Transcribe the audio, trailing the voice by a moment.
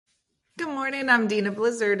Good morning, I'm Dina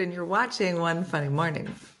Blizzard, and you're watching One Funny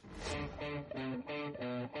Morning.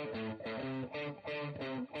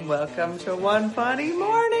 Welcome to One Funny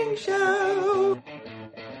Morning Show.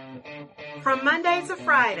 From Monday to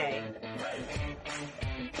Friday.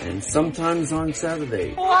 And sometimes on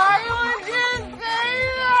Saturday. Why would you say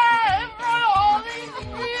that in front of all these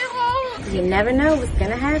people? You never know what's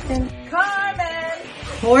gonna happen. Carmen.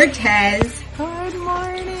 Cortez. Good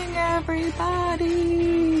morning,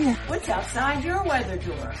 everybody. What's outside your weather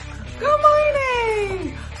door? Good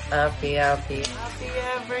morning. Uppy, everybody.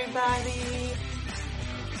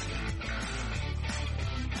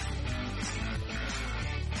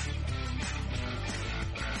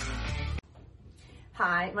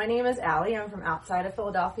 Hi, my name is Allie. I'm from outside of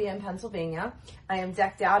Philadelphia in Pennsylvania. I am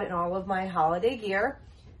decked out in all of my holiday gear,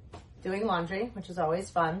 doing laundry, which is always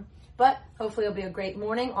fun. But hopefully it'll be a great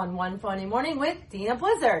morning on One Funny Morning with Dina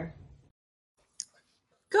Blizzard.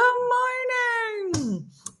 Good morning.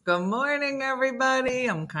 Good morning, everybody.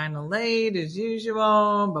 I'm kind of late as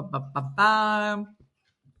usual.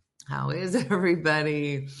 How is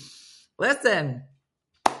everybody? Listen,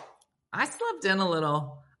 I slept in a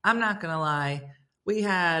little. I'm not going to lie. We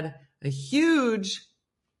had a huge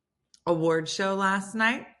award show last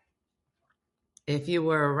night. If you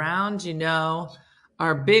were around, you know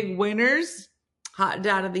our big winners, Hot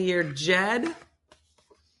Dad of the Year, Jed.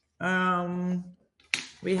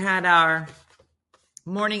 We had our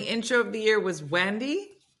morning intro of the year was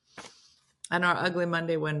Wendy. And our Ugly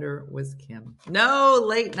Monday winner was Kim. No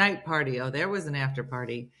late night party. Oh, there was an after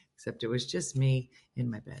party, except it was just me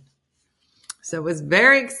in my bed. So it was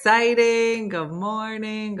very exciting. Good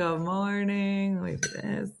morning. Good morning. Look at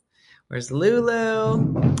this. Where's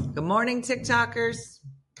Lulu? Good morning, TikTokers.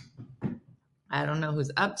 I don't know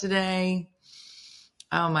who's up today.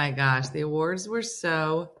 Oh my gosh. The awards were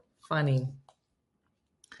so funny.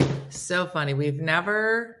 So funny. We've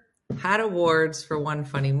never had awards for One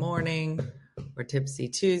Funny Morning or Tipsy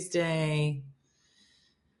Tuesday.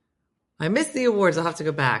 I missed the awards. I'll have to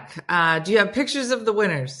go back. Do you have pictures of the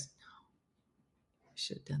winners? I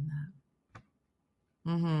should have done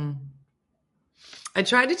that. I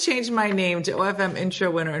tried to change my name to OFM intro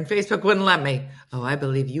winner and Facebook wouldn't let me. Oh, I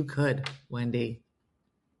believe you could, Wendy.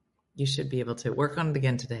 You should be able to work on it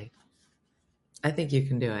again today. I think you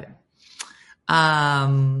can do it.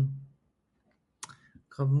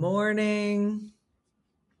 Good morning.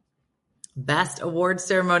 Best award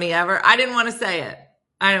ceremony ever. I didn't want to say it.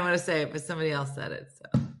 But somebody else said it. So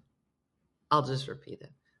I'll just repeat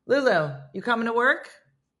it. Lulu, you coming to work?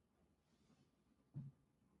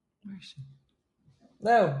 Where is she?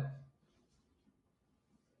 Lou.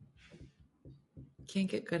 Can't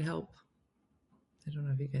get good help. I don't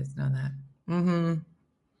know if you guys know that.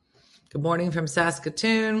 Good morning from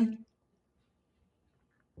Saskatoon.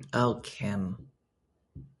 Oh, Kim.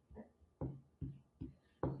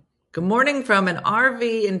 Good morning from an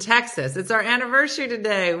RV in Texas. It's our anniversary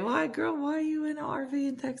today. Why, girl? Why are you in an RV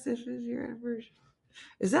in Texas? It's your anniversary.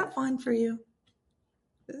 Is that fun for you?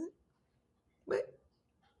 Is it? What?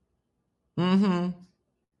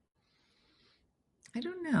 I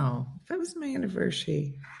don't know. If it was my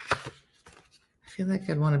anniversary, I feel like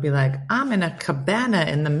I'd want to be like, I'm in a cabana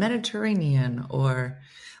in the Mediterranean, or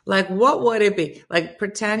like, what would it be? Like,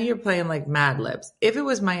 pretend you're playing like Mad Libs. If it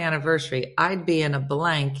was my anniversary, I'd be in a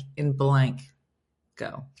blank in blank.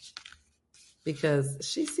 Go. Because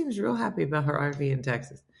she seems real happy about her RV in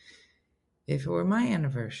Texas. If it were my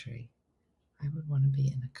anniversary, I would want to be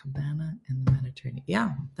in a cabana in the Mediterranean.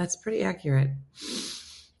 Yeah, that's pretty accurate.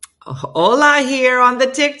 Hola here on the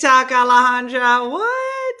TikTok, Alejandra.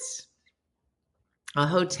 What? A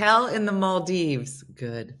hotel in the Maldives.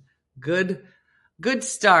 Good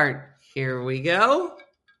start. Here we go.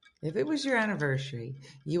 If it was your anniversary,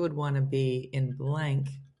 you would want to be in blank.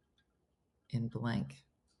 In blank.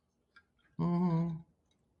 On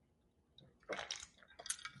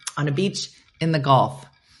a beach in the Gulf.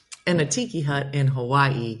 In a tiki hut in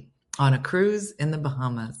Hawaii. On a cruise in the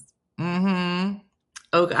Bahamas.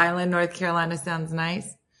 Oak Island, North Carolina sounds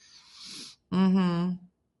nice.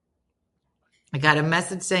 I got a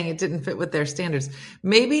message saying it didn't fit with their standards.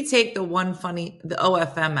 Maybe take the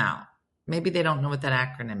OFM out. Maybe they don't know what that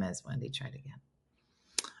acronym is. Wendy, try it again.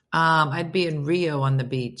 I'd be in Rio on the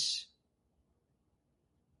beach.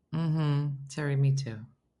 Terry, me too.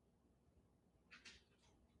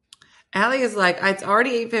 Allie is like, it's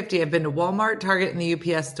already 8:50. I've been to Walmart, Target, and the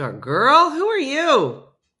UPS store. Girl, who are you?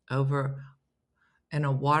 Over in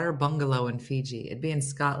a water bungalow in Fiji. It'd be in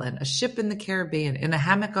Scotland. A ship in the Caribbean. In a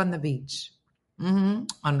hammock on the beach. On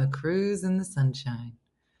the cruise in the sunshine.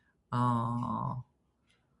 Oh,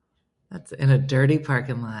 That's in a dirty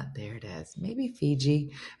parking lot. There it is. Maybe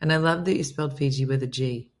Fiji. And I love that you spelled Fiji with a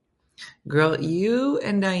G. Girl, you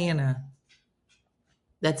and Diana.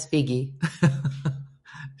 That's Fiji.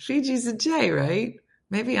 Fiji's a J, right?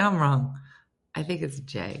 Maybe I'm wrong. I think it's a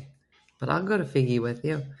J. But I'll go to Fiji with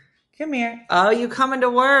you. Come here. Oh, you coming to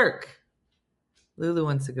work? Lulu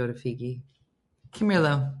wants to go to Fiji. Come here,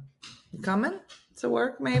 Lou. You coming to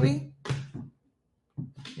work, maybe?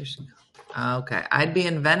 Here she goes. Okay. I'd be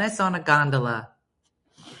in Venice on a gondola.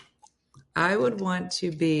 I would want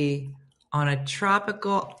to be on a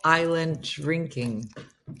tropical island drinking.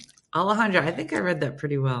 Alejandra, I think I read that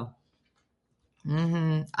pretty well.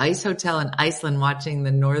 Ice hotel in Iceland watching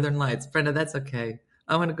the Northern Lights. Brenda, that's okay.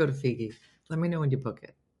 I want to go to Fiji. Let me know when you book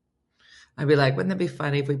it. I'd be like, wouldn't that be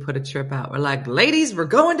funny if we put a trip out? We're like, ladies, we're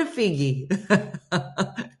going to Fiji. Like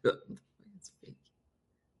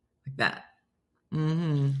that.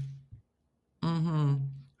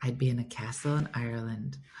 I'd be in a castle in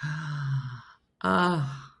Ireland. I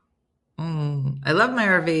love my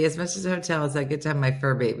RV as much as a hotel as I get to have my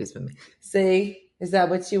fur babies with me. See, is that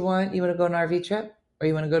what you want? You want to go on an RV trip or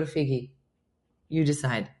you want to go to Fiji? You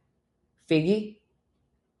decide. Fiji?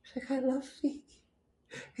 She's like, I love Fiji.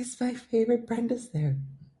 It's my favorite. Brenda's there.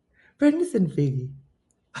 Brenda's in Fiji.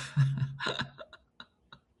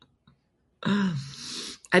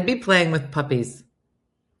 I'd be playing with puppies.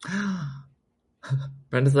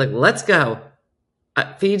 Brenda's like, let's go.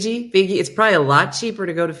 Fiji. It's probably a lot cheaper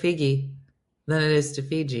to go to Fiji than it is to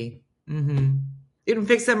Fiji. You can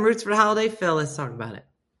pick some roots for the holiday. Phil, let's talk about it.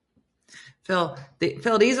 Phil,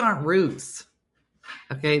 these aren't roots.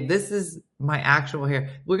 Okay, this is my actual hair.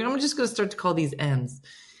 I'm just going to start to call these ends.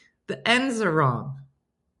 The ends are wrong.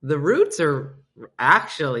 The roots are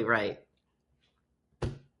actually right.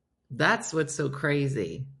 That's what's so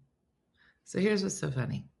crazy. So here's what's so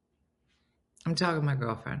funny. I'm talking to my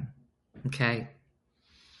girlfriend, okay?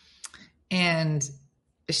 And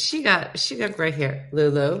she got gray hair.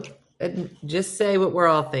 Lulu, just say what we're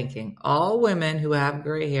all thinking. All women who have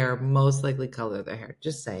gray hair most likely color their hair.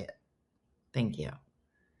 Just say it. Thank you.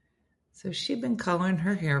 So she'd been coloring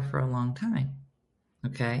her hair for a long time,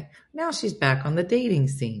 okay? Now she's back on the dating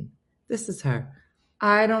scene. This is her.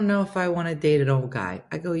 I don't know if I want to date an old guy.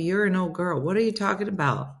 I go, you're an old girl. What are you talking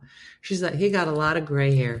about? She's like, he got a lot of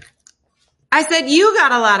gray hair. I said, you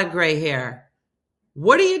got a lot of gray hair.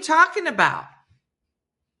 What are you talking about?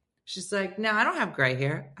 She's like, no, I don't have gray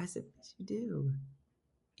hair. I said, yes, you do.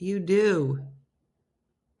 You do.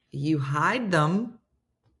 You hide them,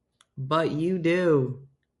 but you do.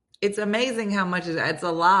 It's amazing how much it's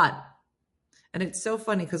a lot. And it's so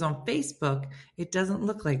funny because on Facebook, it doesn't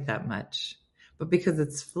look like that much. But because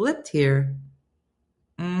it's flipped here,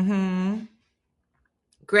 gray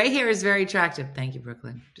hair is very attractive. Thank you,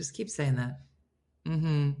 Brooklyn. Just keep saying that.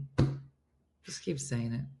 Just keep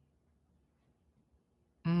saying it.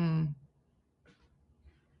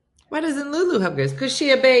 Why doesn't Lulu have gray? Because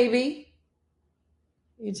she a baby.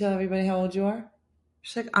 You tell everybody how old you are?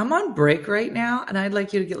 She's like, I'm on break right now, and I'd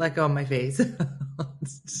like you to get let go of my face.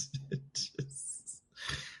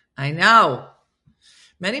 I know.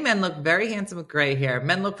 Many men look very handsome with gray hair.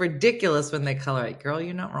 Men look ridiculous when they color it. Girl,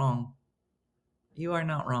 you're not wrong. You are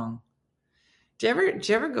not wrong. Do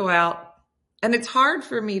you ever go out? And it's hard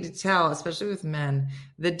for me to tell, especially with men,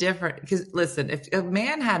 the difference. Because listen, if a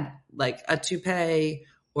man had like a toupee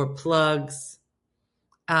or plugs,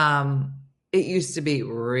 it used to be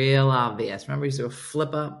real obvious. Remember, you used to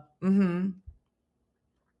flip up.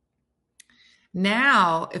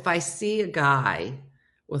 Now, if I see a guy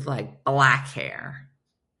with like black hair,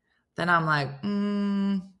 then I'm like,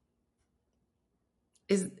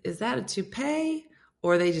 is that a toupee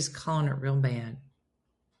or are they just coloring it real bad?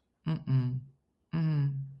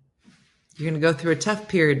 You're going to go through a tough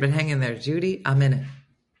period, but hang in there, Judy. I'm in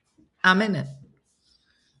it.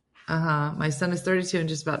 My son is 32 and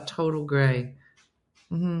just about total gray.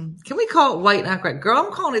 Can we call it white, not gray? Girl,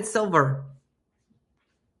 I'm calling it silver.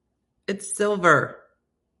 It's silver.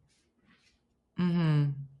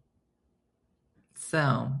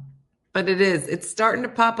 So, but it's starting to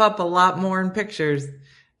pop up a lot more in pictures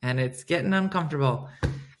and it's getting uncomfortable.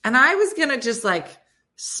 And I was going to just like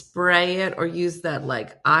spray it or use that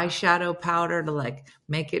like eyeshadow powder to like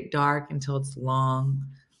make it dark until it's long.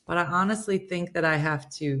 But I honestly think that I have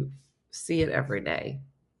to see it every day.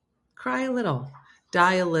 Cry a little,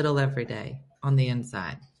 die a little every day on the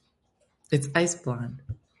inside. It's ice blonde.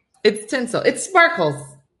 It's tinsel. It's Sparkles.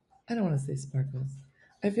 I don't want to say Sparkles.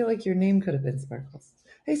 I feel like your name could have been Sparkles.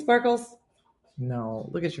 Hey, Sparkles. No,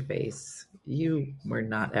 look at your face. You were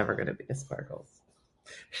not ever going to be a Sparkles.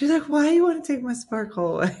 She's like, why do you want to take my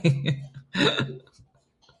sparkle away?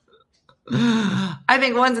 I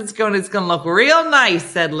think once it's going to look real nice,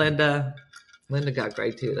 said Linda. Linda got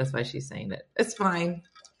gray too. That's why she's saying it. It's fine.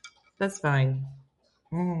 That's fine.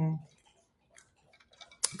 Mm-hmm.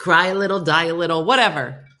 Cry a little, die a little,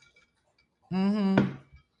 whatever. Mm-hmm.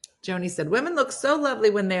 Joni said, women look so lovely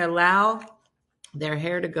when they allow their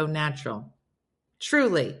hair to go natural.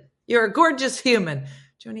 Truly, you're a gorgeous human.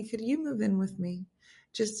 Joni, could you move in with me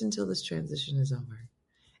just until this transition is over?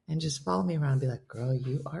 And just follow me around and be like, girl,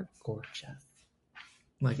 you are gorgeous.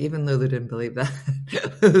 Like, even Lulu didn't believe that.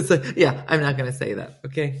 It was like, yeah, I'm not going to say that,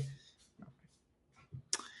 okay?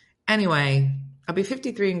 Anyway, I'll be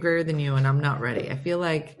 53 and grayer than you, and I'm not ready. I feel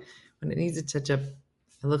like when it needs a touch-up,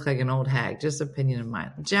 I look like an old hag. Just opinion of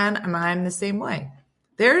mine. Jen, I'm the same way.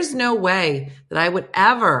 There's no way that I would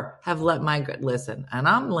ever have let my... Listen, and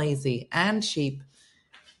I'm lazy and cheap,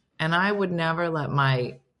 and I would never let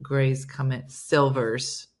my grays come in,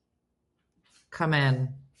 silvers come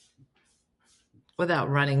in without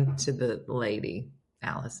running to the lady,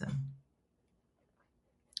 Allison.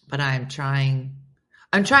 But I'm trying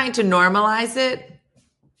to normalize it.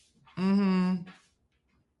 Mm-hmm.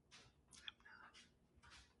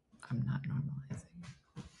 I'm not normalizing.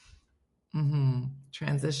 Mm-hmm.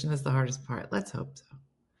 Transition is the hardest part. Let's hope so.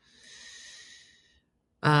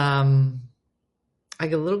 I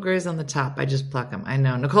get little grays on the top. I just pluck them. I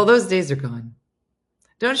know. Nicole, those days are gone.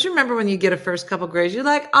 Don't you remember when you get a first couple grays, you're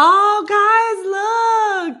like, oh,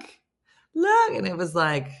 guys, look. And it was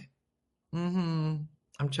like, I'm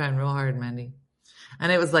trying real hard, Mandy.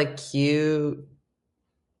 And it was like cute.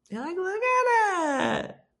 You're like, look at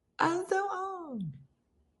it. I'm so old.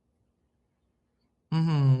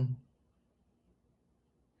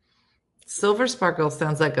 Silver Sparkle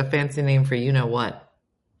sounds like a fancy name for you know what.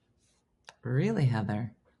 Really,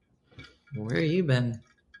 Heather? Where have you been?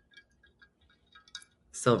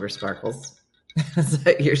 Silver Sparkles. Is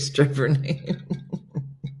that your stripper name?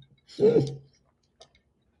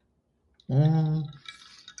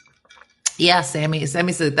 Yeah, Sammy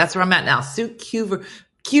said, that's where I'm at now.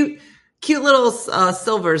 Cute little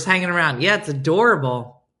silvers hanging around. Yeah, it's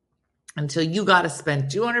adorable. Until you got to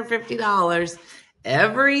spend $250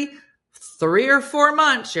 every 3 or 4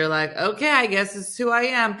 months. You're like, okay, I guess this is who I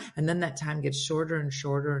am. And then that time gets shorter and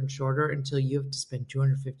shorter and shorter until you have to spend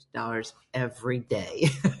 $250 every day.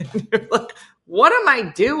 You're like, what am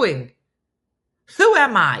I doing? Who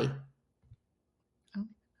am I?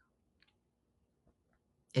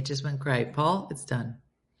 It just went great. Paul, it's done.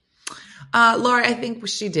 Laura, I think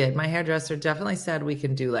she did. My hairdresser definitely said we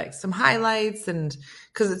can do like some highlights, and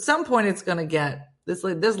because at some point it's going to get this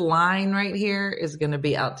line right here is going to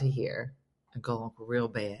be out to here and go look real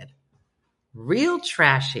bad, real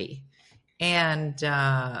trashy. And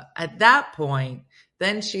at that point,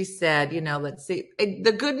 then she said, let's see.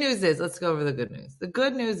 The good news is, let's go over the good news. The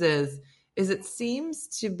good news is it seems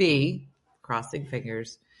to be, crossing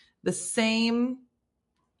fingers, the same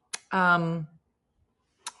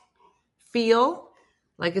feel.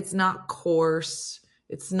 Like it's not coarse.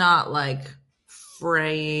 It's not like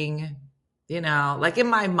fraying, like in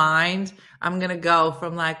my mind, I'm going to go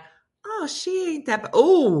from like, oh, she ain't that.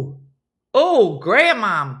 Oh,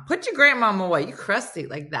 grandmom, put your grandmom away. You crusty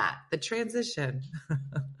like that. The transition.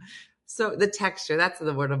 So the texture, that's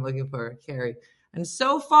the word I'm looking for, Carrie. And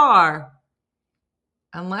so far,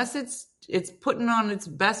 unless it's putting on its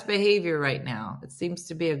best behavior right now, it seems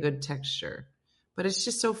to be a good texture. But it's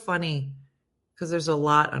just so funny because there's a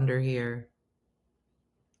lot under here.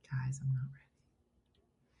 Guys, I'm not ready.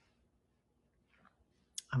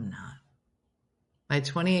 I'm not. My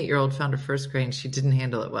 28-year-old found her first gray and she didn't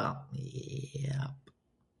handle it well. Yep.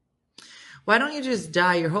 Why don't you just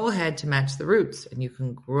dye your whole head to match the roots and you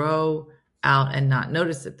can grow out and not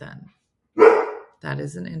notice it then? That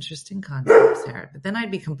is an interesting concept, Sarah. But then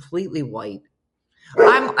I'd be completely white.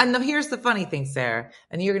 Here's the funny thing, Sarah,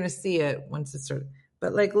 and you're going to see it once it's started.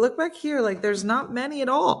 But like, look back here. Like, there's not many at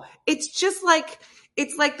all. It's just like,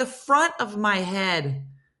 it's like the front of my head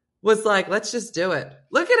was like, let's just do it.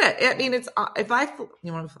 Look at it. I mean, it's,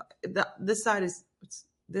 this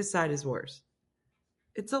side is worse.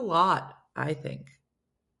 It's a lot, I think,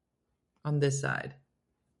 on this side.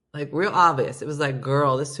 Like, real obvious. It was like,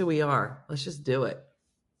 girl, this is who we are. Let's just do it.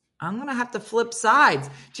 I'm going to have to flip sides.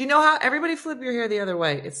 Do you know how everybody flip your hair the other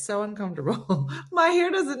way? It's so uncomfortable. My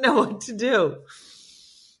hair doesn't know what to do.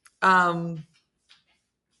 But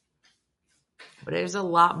there's a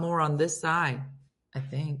lot more on this side, I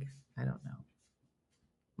think. I don't know.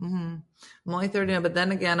 I'm only 30 now, but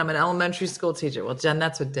then again, I'm an elementary school teacher. Well, Jen,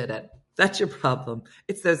 that's what did it. That's your problem.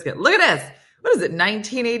 It's those kids. Look at this. What is it,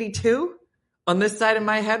 1982? On this side of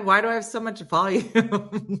my head? Why do I have so much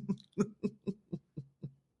volume?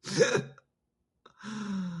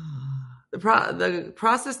 the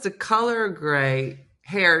process to color gray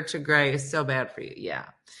hair to gray is so bad for you. Yeah.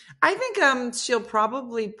 I think she'll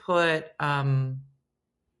probably put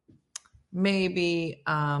maybe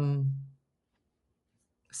some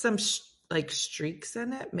like streaks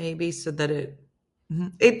in it, maybe, so that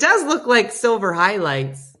it does look like silver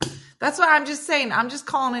highlights. That's what I'm just saying. I'm just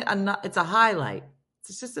calling it it's a highlight.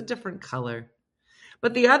 It's just a different color.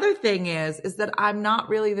 But the other thing is that I'm not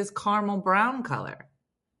really this caramel brown color.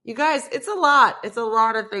 You guys, it's a lot. It's a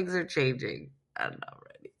lot of things are changing. I'm not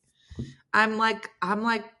ready. I'm like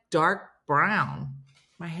dark brown.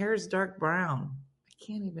 My hair is dark brown. I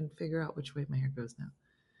can't even figure out which way my hair goes now.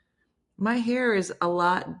 My hair is a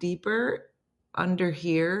lot deeper under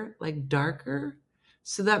here, like darker.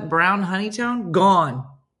 So that brown honey tone, gone.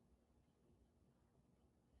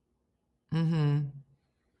 The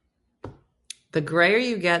grayer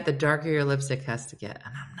you get, the darker your lipstick has to get.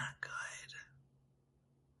 And I'm not good.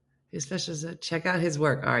 Especially so check out his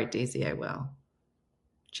work. All right, Daisy, I will.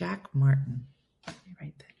 Jack Martin. Let me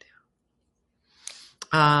write that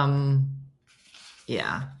down.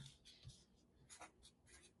 Yeah.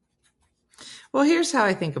 Well, here's how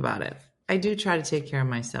I think about it. I do try to take care of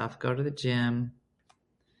myself. Go to the gym.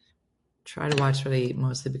 Try to watch what I eat,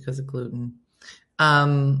 mostly because of gluten.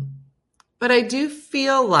 But I do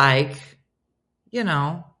feel like,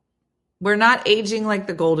 we're not aging like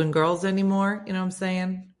the Golden Girls anymore. You know what I'm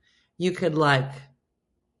saying? You could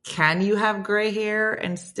can you have gray hair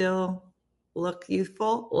and still look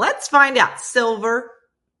youthful? Let's find out. Silver.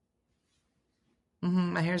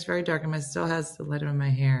 My hair is very dark and it still has the lighter in my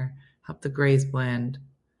hair. Help the grays blend.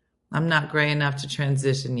 I'm not gray enough to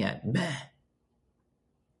transition yet. Bleh.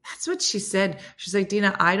 That's what she said. She's like,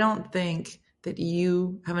 Dina, I don't think that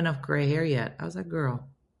you have enough gray hair yet. I was like, girl.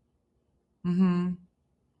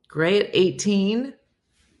 Gray at 18?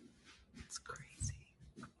 That's crazy.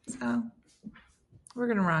 So we're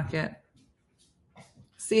going to rock it.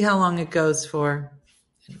 See how long it goes for.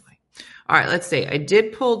 Anyway. All right, let's see. I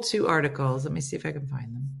did pull 2 articles. Let me see if I can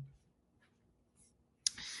find them.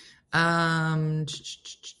 This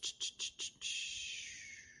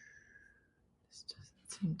doesn't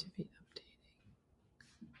seem to be updating.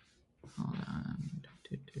 Hold on.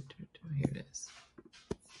 Here it is.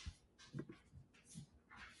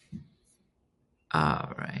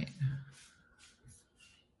 All right.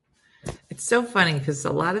 It's so funny because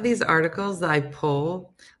a lot of these articles that I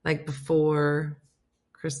pull before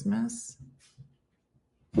Christmas,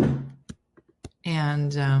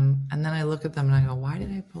 and then I look at them and I go, why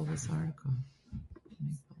did I pull this article? Let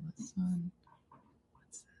me pull this one.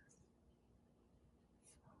 What's this?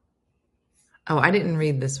 Oh, I didn't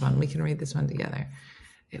read this one. We can read this one together.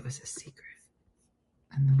 It was a secret.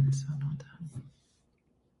 And then this one, hold on.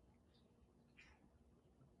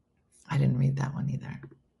 I didn't read that one either.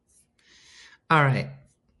 All right.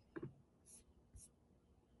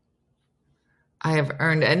 I have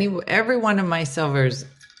earned every one of my silvers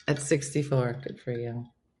at 64. Good for you.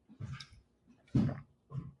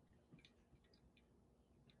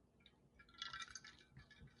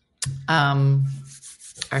 All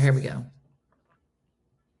right, here we go.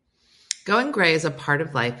 Going gray is a part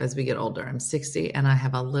of life as we get older. I'm 60 and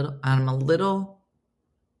I'm a little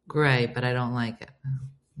gray, but I don't like it.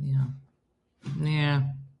 Yeah.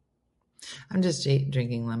 I'm just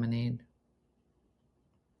drinking lemonade.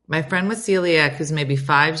 My friend with celiac, who's maybe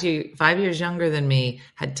 5 years younger than me,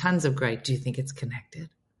 had tons of gray. Do you think it's connected?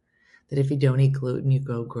 That if you don't eat gluten, you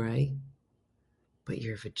go gray? But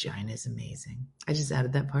your vagina is amazing. I just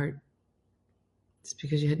added that part. It's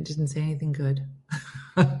because you didn't say anything good.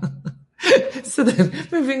 So then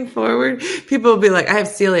moving forward, people will be like, I have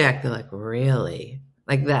celiac. They're like, really?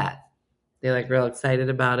 Like that. They're real excited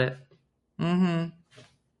about it. I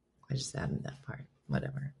just added that part.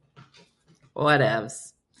 Whatever.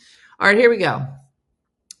 Whatevs. All right, here we go.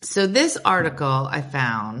 So this article I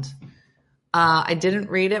found, I didn't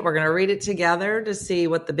read it. We're going to read it together to see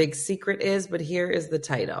what the big secret is, but here is the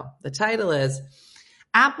title. The title is,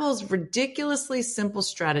 Apple's ridiculously simple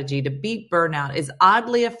strategy to beat burnout is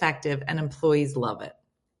oddly effective and employees love it.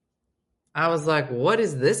 I was like, what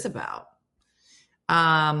is this about?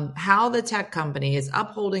 How the tech company is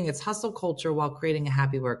upholding its hustle culture while creating a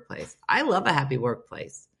happy workplace. I love a happy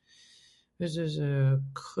workplace. This is a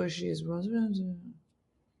cushy as well.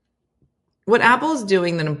 What Apple is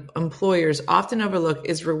doing that employers often overlook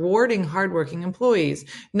is rewarding hardworking employees,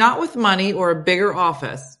 not with money or a bigger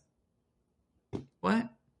office. What?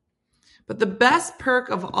 But the best perk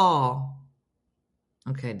of all.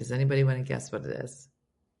 Okay, does anybody want to guess what it is?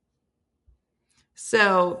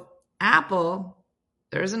 So Apple,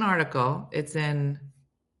 there's an article. It's in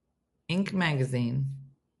Inc. magazine.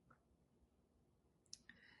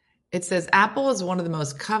 It says Apple is one of the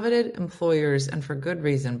most coveted employers, and for good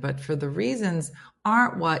reason, but for the reasons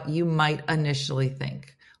aren't what you might initially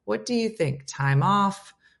think. What do you think? Time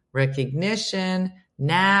off, recognition,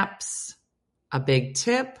 naps, a big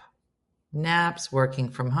tip, naps, working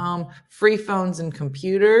from home, free phones and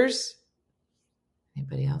computers.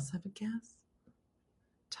 Anybody else have a guess?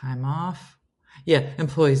 Time off. Yeah,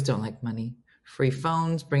 employees don't like money. Free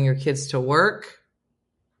phones, bring your kids to work.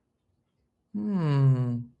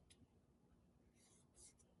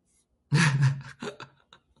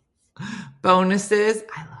 Bonuses.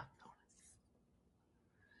 I love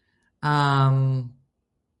bonuses.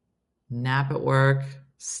 Nap at work,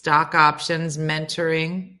 stock options,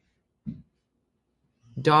 mentoring,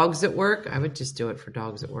 dogs at work. I would just do it for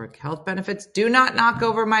dogs at work. Health benefits. Do not knock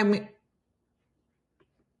over my...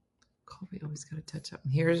 Colby always got to touch up.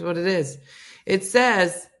 Here's what it is. It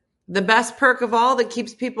says, the best perk of all that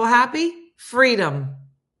keeps people happy? Freedom.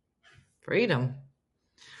 Freedom.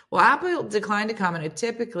 Well, Apple declined to comment. It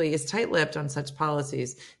typically is tight-lipped on such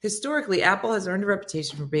policies. Historically, Apple has earned a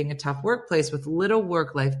reputation for being a tough workplace with little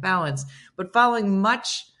work-life balance. But following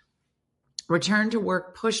much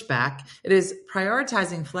return-to-work pushback, it is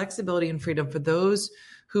prioritizing flexibility and freedom for those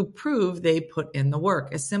who prove they put in the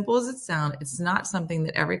work. As simple as it sounds, it's not something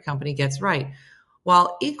that every company gets right.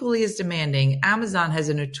 While equally as demanding, Amazon has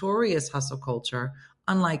a notorious hustle culture.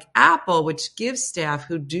 Unlike Apple, which gives staff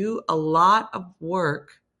who do a lot of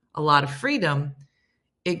work a lot of freedom,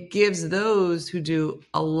 it gives those who do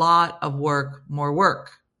a lot of work more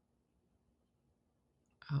work.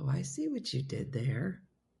 Oh, I see what you did there.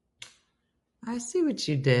 I see what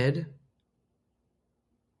you did.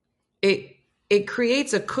 It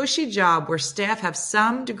creates a cushy job where staff have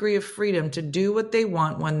some degree of freedom to do what they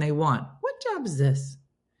want when they want. What job is this?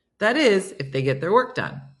 That is, if they get their work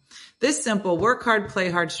done. This simple work hard, play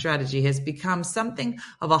hard strategy has become something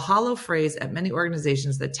of a hollow phrase at many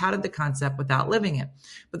organizations that touted the concept without living it.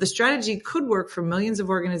 But the strategy could work for millions of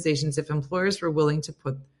organizations if employers were willing to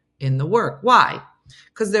put in the work. Why?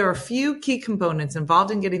 Because there are a few key components involved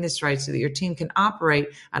in getting this right so that your team can operate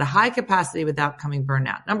at a high capacity without coming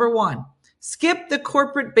burnout. Number one, skip the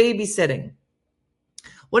corporate babysitting.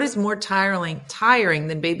 What is more tiring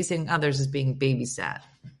than babysitting others is being babysat.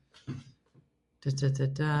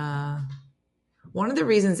 One of the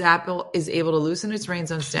reasons Apple is able to loosen its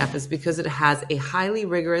reins on staff is because it has a highly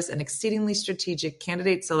rigorous and exceedingly strategic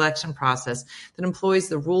candidate selection process that employs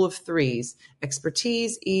the rule of threes: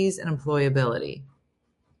 expertise, ease, and employability.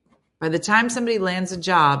 By the time somebody lands a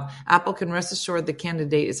job, Apple can rest assured the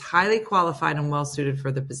candidate is highly qualified and well suited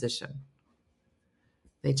for the position.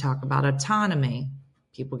 They talk about autonomy.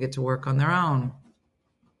 People get to work on their own.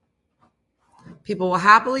 People will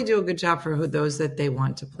happily do a good job for those that they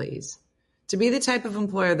want to please. To be the type of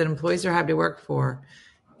employer that employees are happy to work for,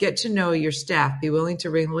 get to know your staff, be willing to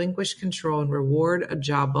relinquish control and reward a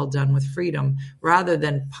job well done with freedom rather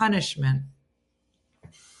than punishment.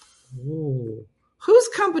 Ooh. Whose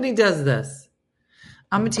company does this?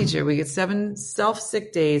 I'm a teacher. We get 7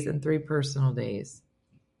 self-sick days and 3 personal days.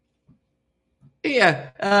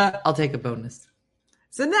 Yeah, I'll take a bonus.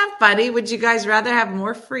 Isn't that funny? Would you guys rather have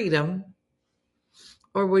more freedom?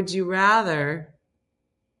 Or would you rather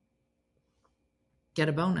get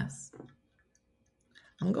a bonus?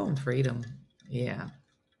 I'm going freedom. Yeah.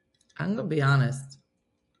 I'm going to be honest.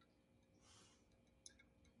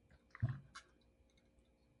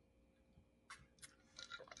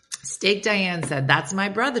 Steak Diane said, that's my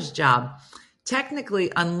brother's job.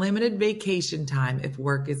 Technically, unlimited vacation time if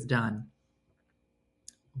work is done.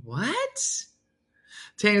 What?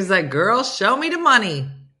 Tana's like, girl, show me the money.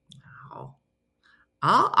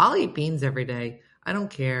 I'll eat beans every day. I don't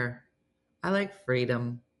care. I like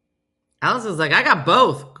freedom. Alice was like, I got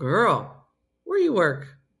both. Girl, where you work?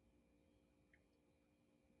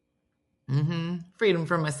 Freedom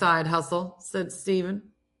from my side hustle, said Steven.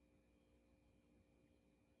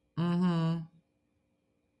 I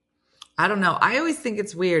don't know. I always think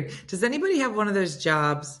it's weird. Does anybody have one of those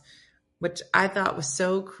jobs, which I thought was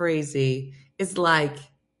so crazy, is like,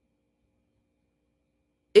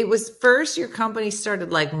 it was first your company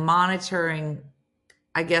started like monitoring,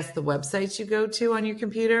 I guess, the websites you go to on your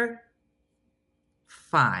computer.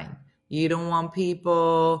 Fine. You don't want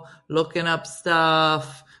people looking up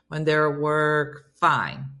stuff when they're at work.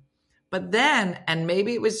 Fine. But then, and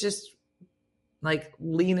maybe it was just like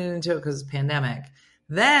leaning into it because of the pandemic.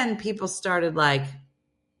 Then people started like,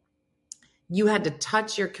 you had to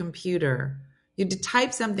touch your computer. You had to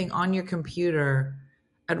type something on your computer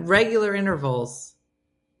at regular intervals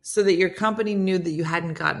so that your company knew that you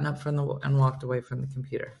hadn't gotten up from and walked away from the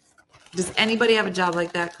computer. Does anybody have a job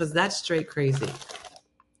like that? Because that's straight crazy.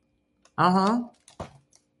 Uh-huh.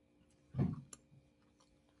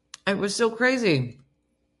 It was so crazy.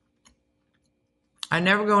 I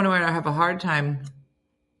never go anywhere and I have a hard time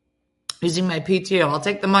using my PTO. I'll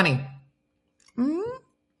take the money. Mm-hmm.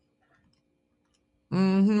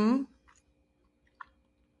 Mm-hmm.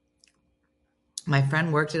 My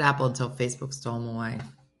friend worked at Apple until Facebook stole him away.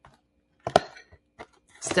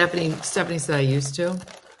 Stephanie said I used to.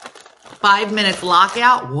 5 minutes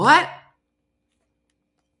lockout? What?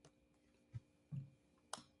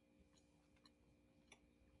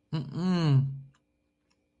 Mm-mm.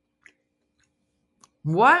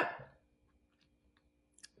 What?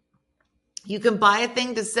 You can buy a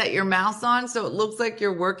thing to set your mouse on so it looks like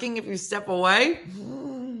you're working if you step away?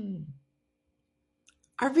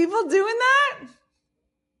 Are people doing that?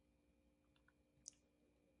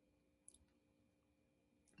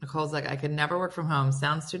 Nicole's like, I could never work from home.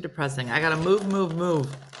 Sounds too depressing. I gotta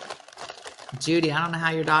move. Judy, I don't know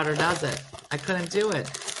how your daughter does it. I couldn't do it.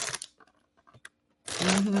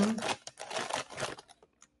 Mm-hmm.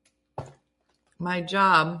 My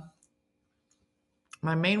job,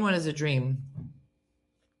 my main one is a dream.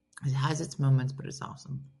 It has its moments, but it's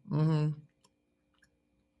awesome. Mm-hmm.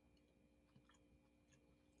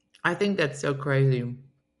 I think that's so crazy.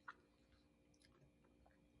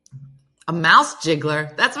 A mouse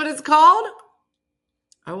jiggler. That's what it's called?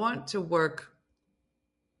 I want to work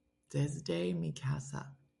Desde mi casa.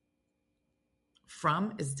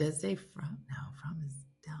 From? Is Desde from? No, from is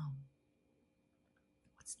down.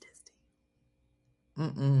 What's Desde?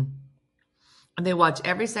 And they watch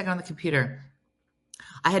every second on the computer.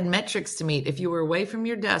 I had metrics to meet. If you were away from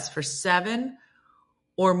your desk for 7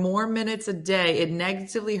 or more minutes a day, it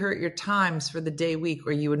negatively hurt your times for the day week,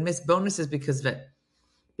 or you would miss bonuses because of it.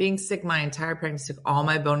 Being sick my entire pregnancy took all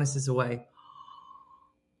my bonuses away.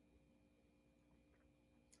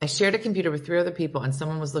 I shared a computer with 3 other people and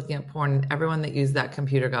someone was looking at porn and everyone that used that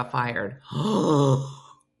computer got fired.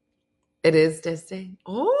 It is Desde.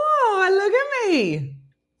 Oh, look at me.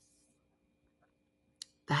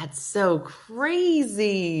 That's so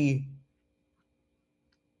crazy.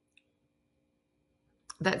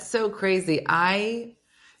 That's so crazy.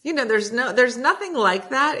 There's nothing like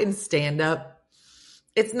that in stand-up.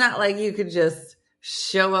 It's not like you could just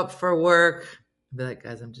show up for work and be like,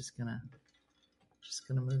 guys, I'm just gonna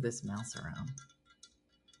move this mouse around.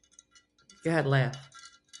 Go ahead, laugh.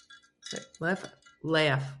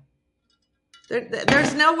 Laugh.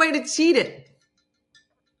 There's no way to cheat it.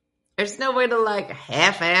 There's no way to like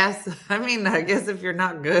half-ass. I mean, I guess if you're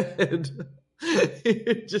not good,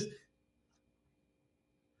 you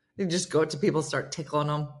just go up to people, start tickling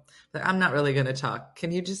them. Like, I'm not really gonna talk.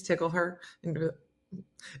 Can you just tickle her?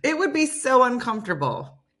 It would be so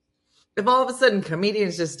uncomfortable if all of a sudden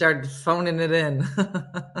comedians just started phoning it in.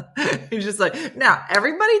 You're just like, now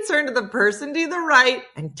everybody turn to the person to the right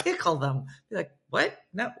and tickle them. Be like, what?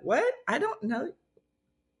 No, what? I don't know.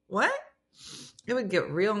 What? It would get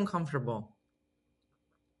real uncomfortable.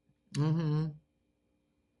 Mm-hmm.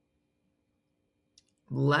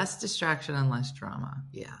 Less distraction and less drama.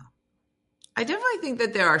 Yeah. I definitely think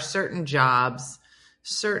that there are certain jobs,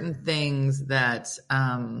 certain things that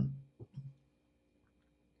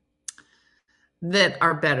that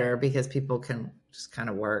are better because people can just kind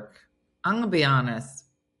of work. I'm going to be honest.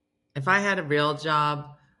 If I had a real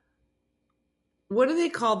job, what do they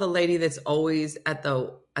call the lady that's always at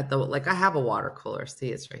the like, I have a water cooler. See,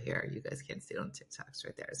 it's right here. You guys can't see it on TikTok. It's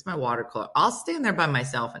right there. It's my water cooler. I'll stand there by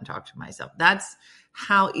myself and talk to myself. That's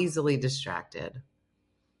how easily distracted.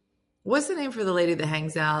 What's the name for the lady that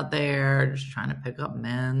hangs out there just trying to pick up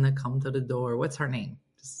men that come to the door? What's her name?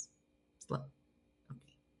 Just look.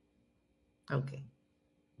 Okay.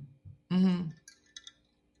 Mm-hmm.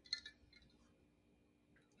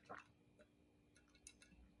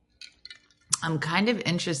 I'm kind of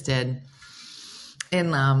interested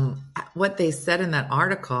in what they said in that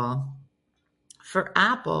article for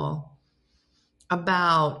Apple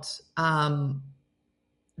about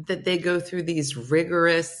that they go through these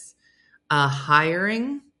rigorous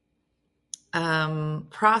hiring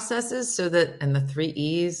processes so that, and the 3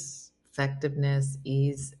 E's, effectiveness,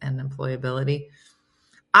 ease, and employability.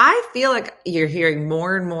 I feel like you're hearing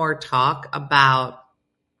more and more talk about,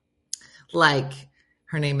 like,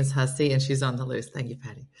 her name is Hussey and she's on the loose. Thank you,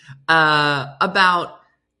 Patty. About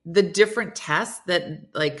the different tests that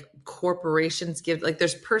like corporations give. Like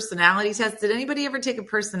there's personality tests. Did anybody ever take a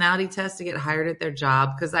personality test to get hired at their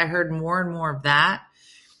job? Because I heard more and more of that.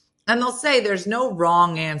 And they'll say there's no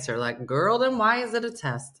wrong answer. Like, girl, then why is it a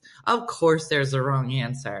test? Of course there's a wrong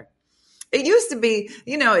answer. It used to be,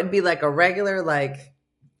 it'd be like a regular, like,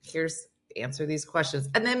 here's answer these questions.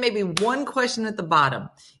 And then maybe one question at the bottom.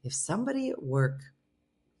 If somebody at work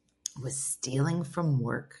was stealing from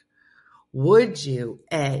work, would you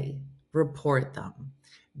A, report them,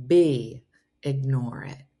 B, ignore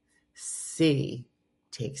it, C,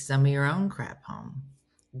 take some of your own crap home,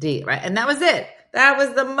 D, right? And that was it. That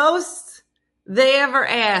was the most they ever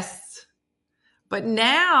asked. But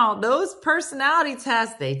now those personality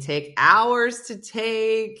tests, they take hours to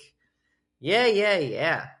take.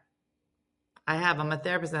 Yeah. I'm a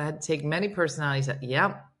therapist. I had to take many personality tests.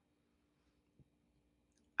 Yep.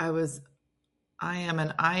 I am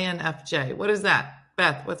an INFJ. What is that?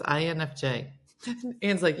 Beth, what's INFJ?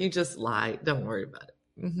 Ann's like, you just lie. Don't worry about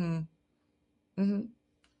it.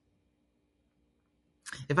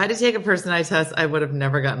 If I had to take a personality test, I would have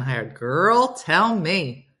never gotten hired. Girl, tell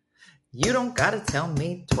me. You don't got to tell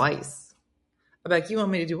me twice. I'm like, you want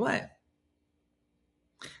me to do what?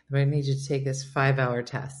 I need you to take this 5-hour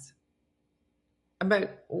test. I'm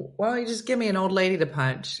like, why don't you just give me an old lady to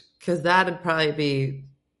punch? Because that'd probably be,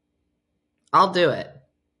 I'll do it.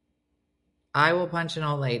 I will punch an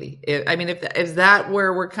old lady. If that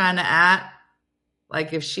where we're kind of at,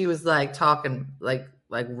 like if she was like talking like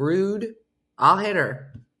rude, I'll hit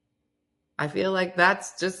her. I feel like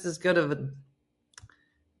that's just as good of a,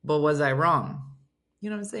 but was I wrong? You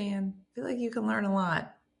know what I'm saying? I feel like you can learn a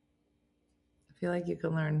lot. I feel like you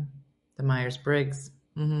can learn the Myers-Briggs.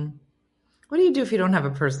 What do you do if you don't have a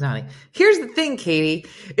personality? Here's the thing, Katie,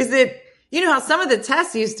 is that, you know how some of the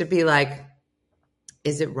tests used to be like,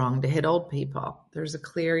 is it wrong to hit old people? There's a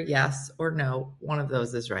clear yes or no. One of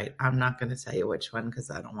those is right. I'm not going to tell you which one because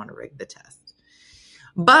I don't want to rig the test.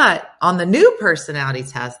 But on the new personality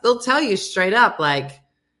test, they'll tell you straight up, like,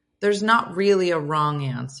 there's not really a wrong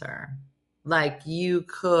answer. Like, you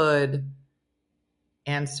could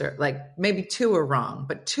answer, like, maybe 2 are wrong,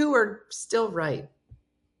 but 2 are still right.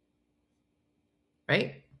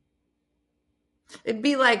 Right? It'd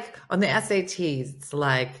be like on the SATs, it's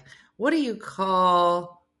like, what do you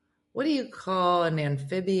call an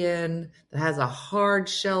amphibian that has a hard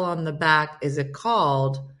shell on the back? Is it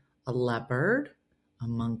called a leopard, a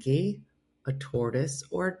monkey, a tortoise,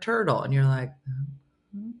 or a turtle? And you're like,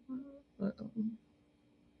 I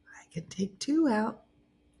could take 2 out.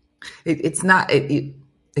 It's not, it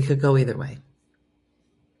could go either way.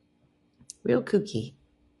 Real kooky.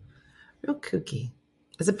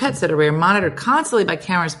 As a pet sitter, we are monitored constantly by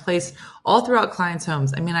cameras placed all throughout clients'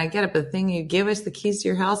 homes. I mean, I get it, but the thing, you give us the keys to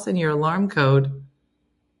your house and your alarm code.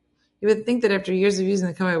 You would think that after years of using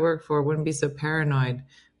the company I work for, I wouldn't be so paranoid.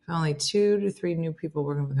 Only 2 to 3 new people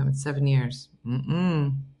working with them in 7 years.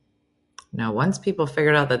 No, once people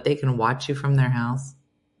figured out that they can watch you from their house,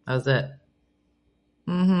 that was it.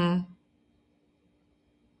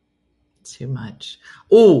 Too much.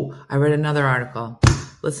 Oh, I read another article.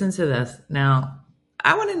 Listen to this. Now,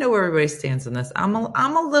 I want to know where everybody stands on this. I'm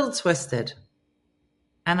a little twisted,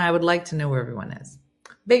 and I would like to know where everyone is.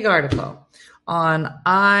 Big article on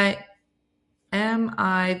IATA.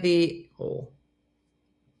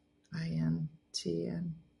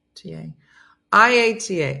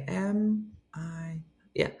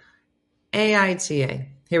 AITA.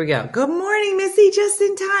 Here we go. Good morning, Missy. Just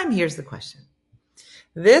in time. Here's the question.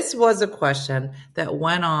 This was a question that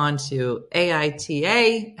went on to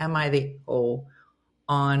AITA, MITO,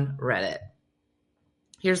 on Reddit.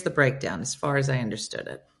 Here's the breakdown as far as I understood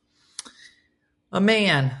it. A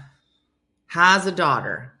man has a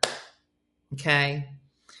daughter. Okay.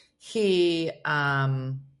 He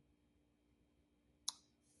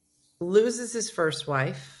loses his first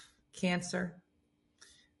wife, cancer,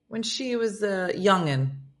 when she was a youngin',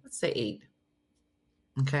 let's say 8.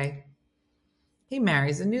 Okay. He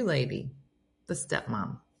marries a new lady, the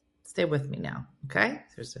stepmom. Stay with me now, okay?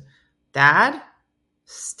 There's a dad,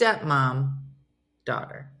 stepmom,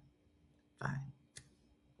 daughter. Fine.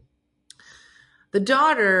 The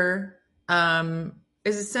daughter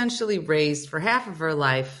is essentially raised for half of her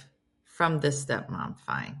life from this stepmom.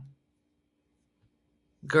 Fine.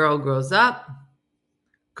 Girl grows up.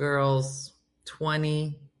 Girl's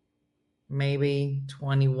 20, maybe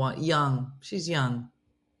 21. Young. She's young.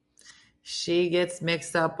 She gets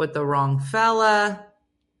mixed up with the wrong fella.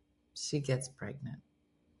 She gets pregnant.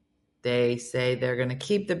 They say they're going to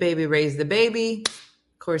keep the baby, raise the baby.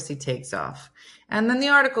 Of course, he takes off. And then the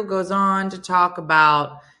article goes on to talk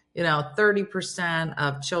about, 30%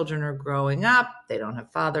 of children are growing up. They don't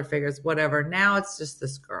have father figures, whatever. Now it's just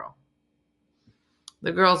this girl.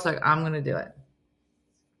 The girl's like, I'm going to do it.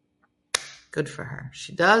 Good for her.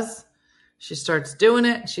 She does. She starts doing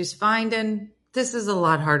it. She's finding this is a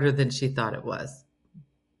lot harder than she thought it was.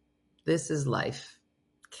 This is life.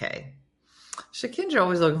 Okay. Shakindra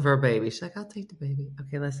always looking for a baby. She's like, I'll take the baby.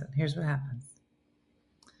 Okay, listen, here's what happens.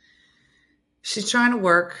 She's trying to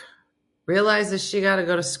work, realizes she got to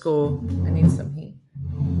go to school. I need some heat.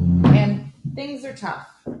 And things are tough.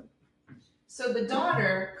 So the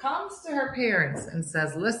daughter comes to her parents and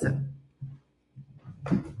says, listen,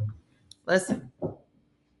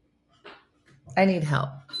 I need help.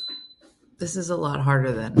 This is a lot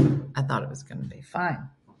harder than I thought it was going to be. Fine.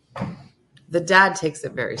 The dad takes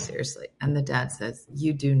it very seriously. And the dad says,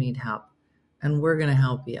 you do need help. And we're going to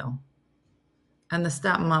help you. And the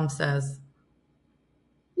stepmom says,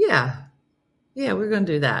 yeah, we're going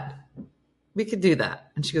to do that. We could do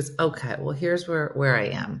that. And she goes, okay, well, here's where I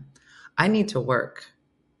am. I need to work.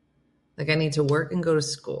 Like, I need to work and go to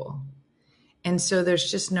school. And so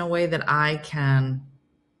there's just no way that I can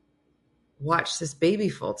watch this baby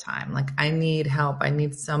full time. Like, I need help. I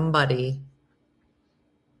need somebody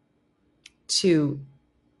to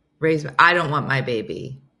raise. I don't want my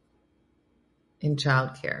baby in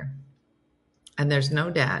childcare. And there's no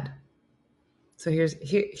dad. So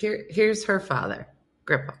here's her father,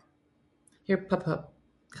 Grandpa. Here, Papa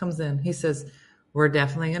comes in. He says, we're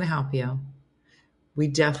definitely going to help you. We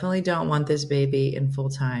definitely don't want this baby in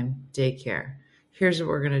full-time daycare. Here's what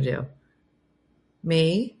we're going to do.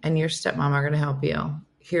 Me and your stepmom are going to help you.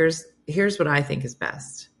 Here's what I think is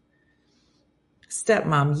best.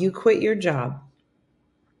 Stepmom, you quit your job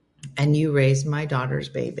and you raise my daughter's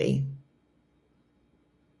baby.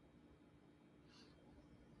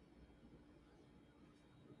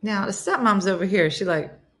 Now, the stepmom's over here. She's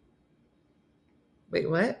like, wait,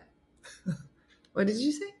 what? What did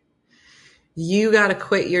you say? You got to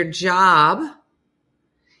quit your job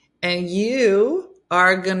and you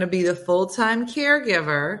are going to be the full-time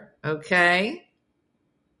caregiver, okay,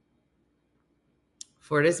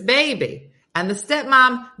 for this baby. And the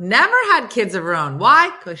stepmom never had kids of her own. Why?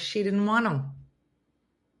 Because she didn't want them.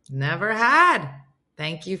 Never had.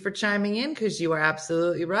 Thank you for chiming in, because you are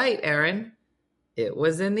absolutely right, Erin. It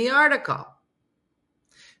was in the article.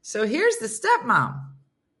 So here's the stepmom.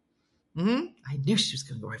 I knew she was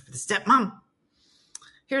going to go right for the stepmom.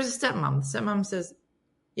 Here's the stepmom. The stepmom says,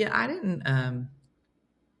 yeah, I didn't have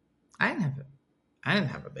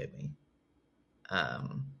a baby.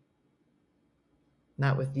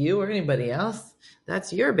 Not with you or anybody else.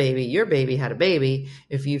 That's your baby. Your baby had a baby.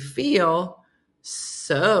 If you feel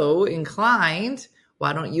so inclined,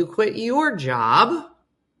 why don't you quit your job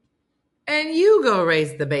and you go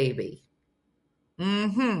raise the baby?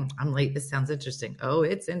 I'm late. This sounds interesting. Oh,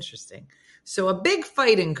 it's interesting. So a big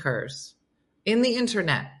fight occurs in the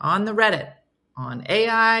internet, on the Reddit, on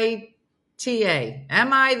AITA.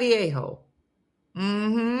 Am I the a-hole?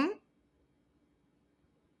 And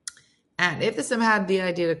if the sim had the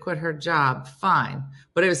idea to quit her job, fine.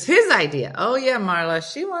 But it was his idea. Oh, yeah, Marla,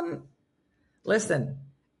 she won. Listen,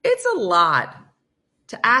 it's a lot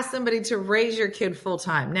to ask somebody to raise your kid full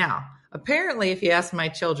time. Now, apparently, if you ask my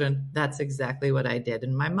children, that's exactly what I did.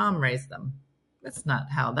 And my mom raised them. That's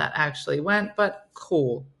not how that actually went, but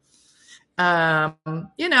cool. I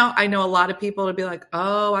know a lot of people would be like,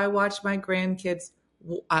 oh, I watch my grandkids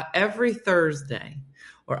every Thursday.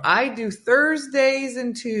 Or I do Thursdays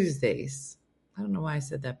and Tuesdays. I don't know why I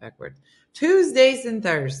said that backwards. Tuesdays and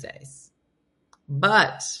Thursdays.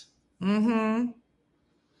 But,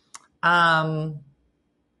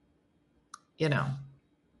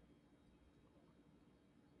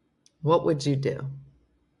 what would you do?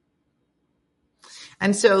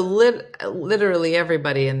 And so literally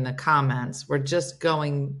everybody in the comments were just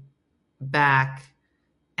going back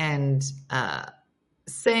and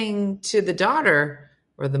saying to the daughter,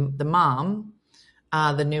 or the mom,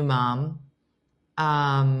 the new mom,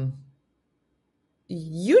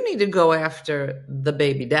 you need to go after the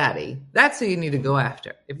baby daddy. That's who you need to go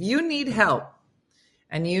after. If you need help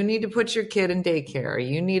and you need to put your kid in daycare, or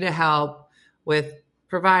you need to help with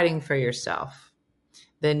providing for yourself,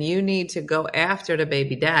 then you need to go after the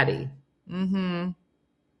baby daddy.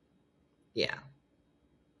 Yeah.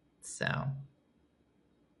 So,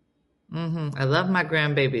 I love my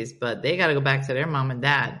grandbabies, but they got to go back to their mom and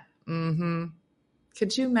dad.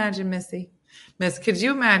 Could you imagine, Missy? Miss, could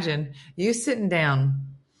you imagine you sitting down,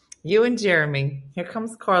 you and Jeremy, here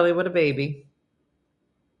comes Carly with a baby,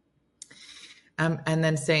 and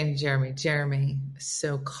then saying to Jeremy,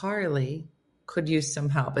 so Carly could use some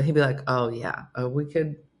help. And he'd be like, oh, yeah,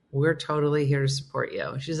 we're totally here to support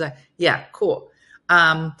you. She's like, yeah, cool.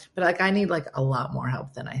 But like, I need like a lot more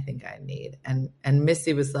help than I think I need. And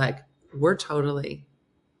Missy was like, we're totally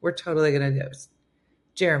going to do it.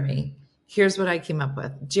 Jeremy, here's what I came up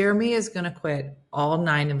with. Jeremy is going to quit all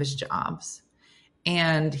 9 of his jobs,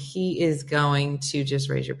 and he is going to just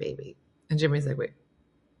raise your baby. And Jeremy's like, wait,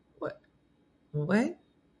 what? What?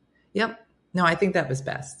 Yep. No, I think that was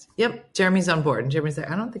best. Yep. Jeremy's on board. And Jeremy's like,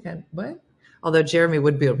 I don't think what? Although Jeremy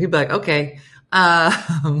would be, he'd be like, okay.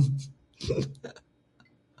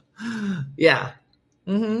 Yeah.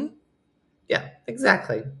 Mm-hmm. Yeah,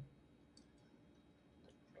 exactly.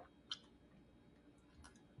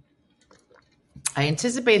 I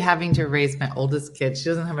anticipate having to raise my oldest kid. She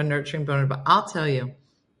doesn't have a nurturing bone, but I'll tell you.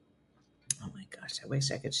 Oh my gosh, I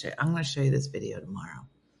wish I could show you. I'm going to show you this video tomorrow.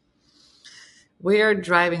 We are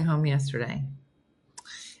driving home yesterday,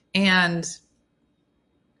 and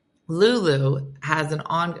Lulu has an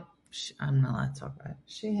I'm not allowed to talk about it.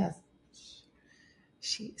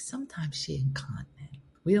 Sometimes she incontinent.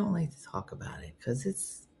 We don't like to talk about it because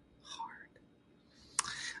it's hard.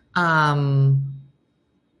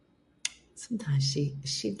 Sometimes she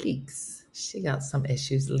leaks. She got some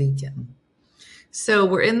issues leaking. So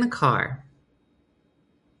we're in the car.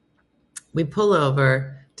 We pull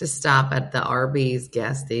over to stop at the Arby's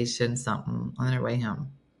gas station, something, on our way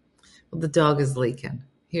home. Well, the dog is leaking.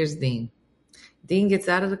 Here's Dean. Dean gets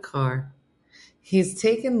out of the car. He's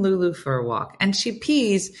taking Lulu for a walk. And she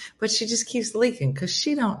pees, but she just keeps leaking because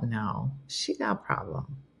she don't know. She got a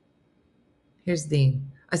problem. Here's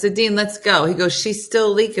Dean. I said, Dean, let's go. He goes, she's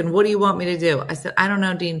still leaking. What do you want me to do? I said, I don't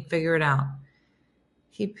know, Dean. Figure it out.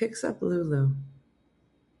 He picks up Lulu.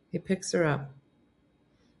 He picks her up.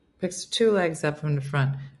 Picks her 2 legs up from the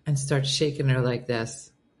front and starts shaking her like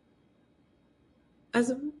this. I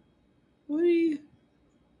said,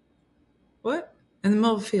 what? In the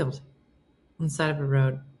middle of a field. On the side of a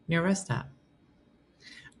road near a rest stop.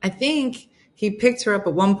 I think he picked her up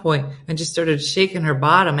at one point and just started shaking her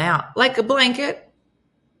bottom out like a blanket.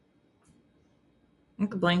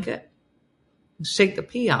 Like a blanket. And shake the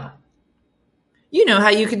pee out. You know how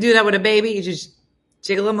you can do that with a baby? You just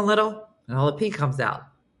jiggle him a little and all the pee comes out.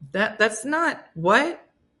 That's not what?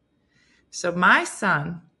 So my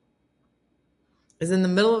son is in the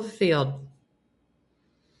middle of the field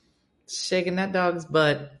shaking that dog's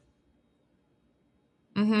butt.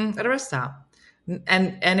 At a rest stop.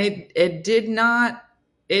 And it did not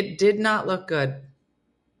look good.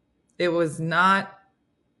 It was not.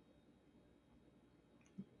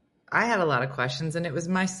 I had a lot of questions, and it was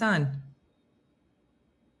my son.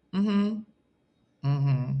 You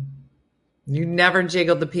never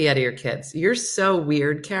jiggled the pee out of your kids. You're so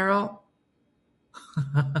weird, Carol.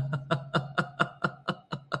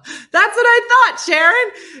 That's what I thought,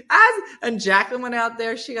 Sharon. And Jacqueline went out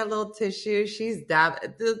there. She got a little tissue. She's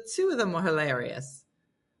dabbed. The 2 of them were hilarious.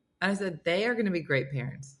 And I said, they are going to be great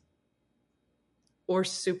parents. Or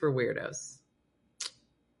super weirdos.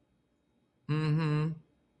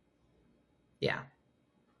 Yeah.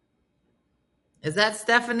 Is that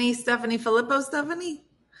Stephanie Filippo, Stephanie?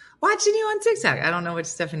 Watching you on TikTok. I don't know which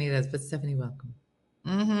Stephanie it is, but Stephanie, welcome.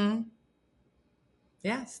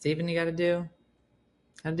 Yeah, Stephen, you got to do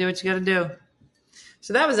what you got to do.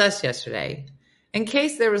 So that was us yesterday. In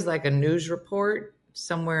case there was like a news report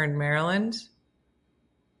somewhere in Maryland.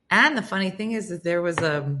 And the funny thing is that there was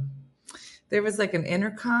like an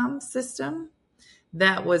intercom system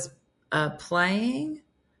that was playing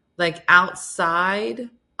like outside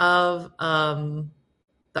of the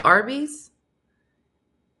Arby's.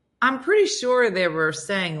 I'm pretty sure they were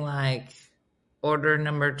saying like order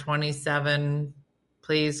number 27,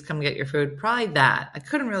 please come get your food. Probably that. I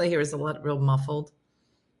couldn't really hear. It was a lot real muffled.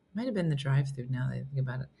 Might have been the drive-thru now that I think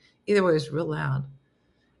about it. Either way, it was real loud.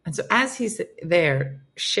 And so as he's there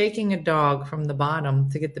shaking a dog from the bottom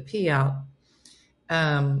to get the pee out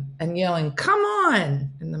and yelling, come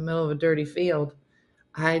on, in the middle of a dirty field,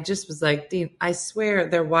 I just was like, Dean, I swear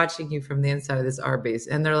they're watching you from the inside of this Arby's.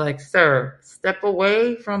 And they're like, sir, step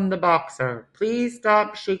away from the boxer. Please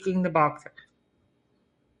stop shaking the boxer.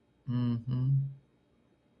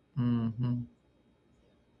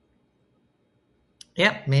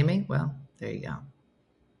 Yep, Mimi. Well, there you go.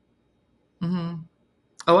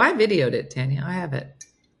 Oh, I videoed it, Tanya. I have it.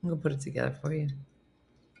 I'm going to put it together for you.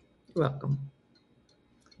 You're welcome.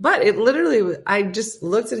 But it literally, I just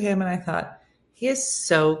looked at him and I thought, he is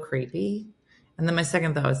so creepy. And then my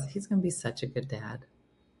second thought was, he's going to be such a good dad.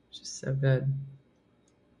 Just so good.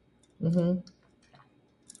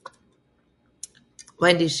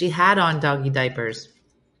 Wendy, she had on doggy diapers.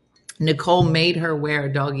 Nicole made her wear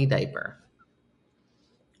a doggy diaper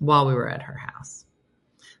while we were at her house.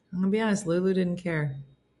 I'm going to be honest, Lulu didn't care.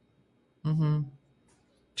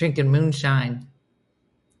 Drinking moonshine.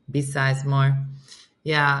 Besides more.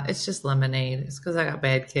 Yeah, it's just lemonade. It's because I got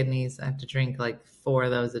bad kidneys. I have to drink like 4 of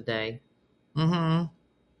those a day.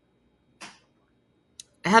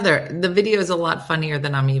 Heather, the video is a lot funnier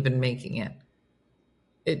than I'm even making it.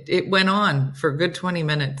 It went on for a good 20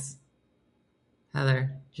 minutes.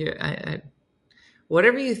 Heather,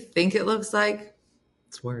 whatever you think it looks like,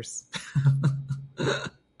 it's worse.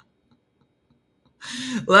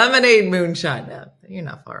 Lemonade moonshine. No, you're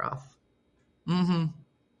not far off.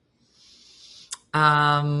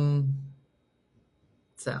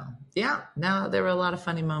 So yeah, no, there were a lot of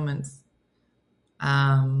funny moments.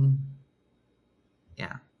 Yeah,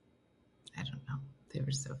 I don't know. They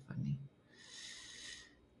were so funny.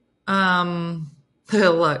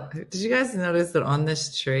 Look, did you guys notice that on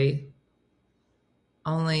this tree,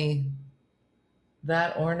 only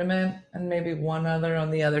that ornament and maybe one other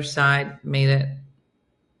on the other side made it?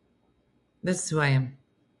 This is who I am.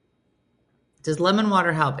 Does lemon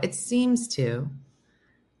water help? It seems to.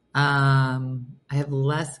 I have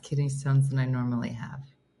less kidney stones than I normally have.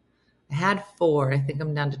 I had 4. I think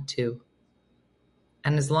I'm down to 2.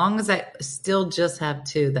 And as long as I still just have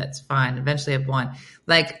 2, that's fine. Eventually I have 1.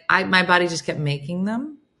 Like my body just kept making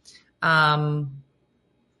them. And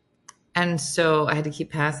so I had to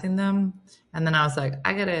keep passing them. And then I was like,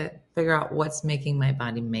 I got to figure out what's making my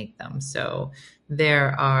body make them. So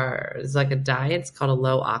there's like a diet. It's called a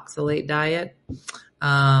low oxalate diet.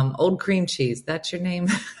 Old cream cheese. That's your name?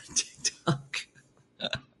 TikTok.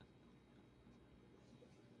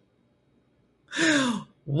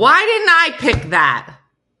 Why didn't I pick that?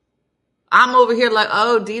 I'm over here like,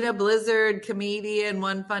 oh, Dina Blizzard, comedian,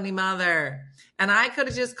 one funny mother. And I could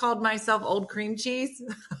have just called myself Old Cream Cheese.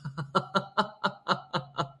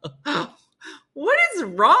 What is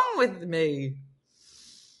wrong with me?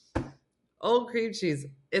 Old Cream Cheese.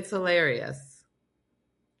 It's hilarious.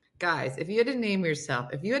 Guys, if you had to name yourself,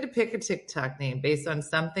 if you had to pick a TikTok name based on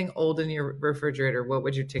something old in your refrigerator, what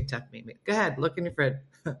would your TikTok name be? Go ahead, look in your fridge.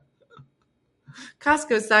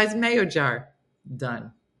 Costco-sized mayo jar.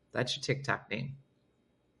 Done. That's your TikTok name.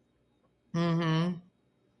 I'm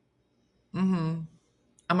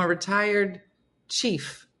a retired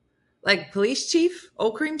chief. Like police chief?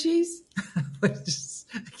 Old Cream Cheese?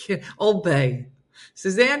 Old Bay.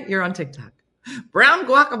 Suzanne, you're on TikTok. Brown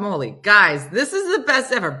guacamole. Guys, this is the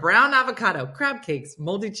best ever. Brown avocado, crab cakes,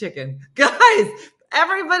 moldy chicken. Guys,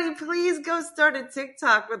 everybody please go start a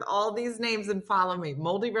TikTok with all these names and follow me.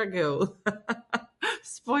 Moldy ragu.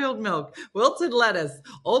 Spoiled milk, wilted lettuce,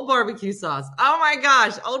 old barbecue sauce. Oh my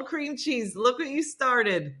gosh, Old Cream Cheese. Look what you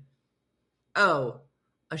started. Oh,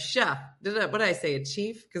 a chef. What did I say? A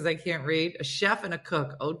chief? Because I can't read. A chef and a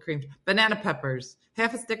cook. Old cream. Banana peppers.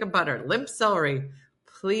 Half a stick of butter. Limp celery.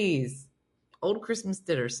 Please. Old Christmas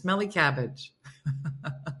dinner. Smelly cabbage.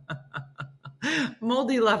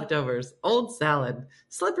 Moldy leftovers. Old salad.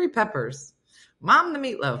 Slippery peppers. Mom the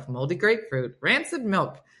meatloaf. Moldy grapefruit. Rancid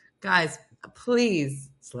milk. Guys, please.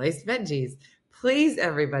 Sliced veggies. Please,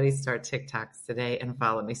 everybody, start TikToks today and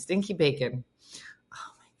follow me. Stinky bacon.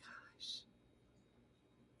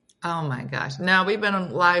 Oh my gosh. Now we've been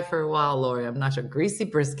on live for a while, Lori. I'm not sure. Greasy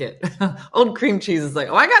brisket. Old Cream Cheese is like,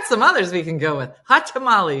 oh, I got some others we can go with. Hot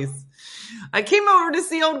tamales. I came over to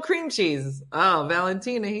see Old Cream Cheese. Oh,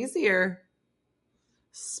 Valentina, he's here.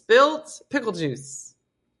 Spilt pickle juice.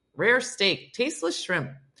 Rare steak. Tasteless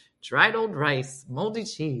shrimp. Dried old rice. Moldy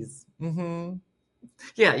cheese.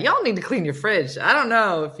 Yeah, y'all need to clean your fridge. I don't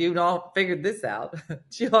know if you all figured this out.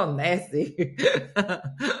 Y'all nasty.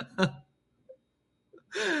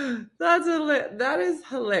 That is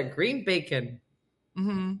hilarious. Green bacon.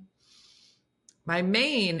 My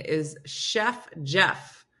main is Chef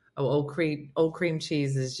Jeff. Oh, old cream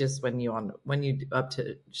cheese is just when you up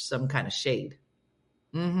to some kind of shade.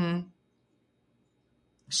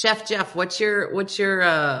 Chef Jeff, what's your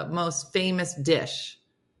most famous dish?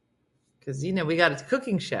 Because we got a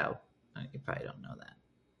cooking show. Oh, you probably don't know that.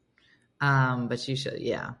 But you should,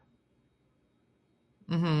 yeah.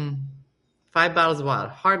 5 bottles of water,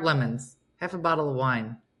 hard lemons, half a bottle of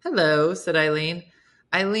wine. Hello, said Eileen.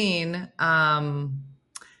 Eileen, hey,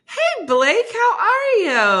 Blake, how are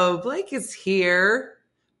you? Blake is here.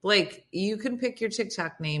 Blake, you can pick your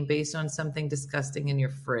TikTok name based on something disgusting in your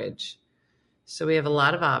fridge. So we have a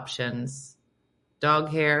lot of options. Dog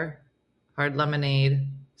hair, hard lemonade,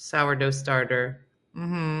 sourdough starter.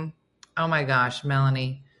 Oh my gosh,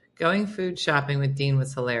 Melanie. Going food shopping with Dean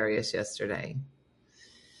was hilarious yesterday.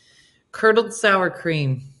 Curdled sour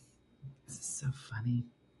cream. This is so funny.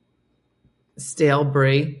 Stale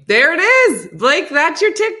brie. There it is. Blake, that's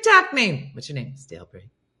your TikTok name. What's your name? Stale brie.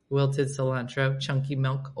 Wilted cilantro. Chunky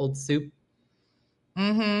milk. Old soup.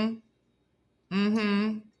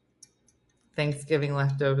 Thanksgiving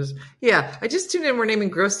leftovers. Yeah, I just tuned in. We're naming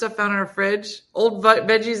gross stuff found in our fridge. Old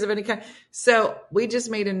veggies of any kind. So we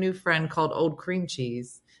just made a new friend called Old Cream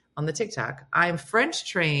Cheese on the TikTok. I'm French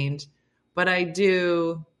trained. but I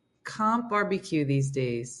do comp barbecue these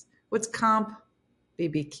days. What's comp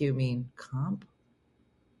BBQ mean? Comp?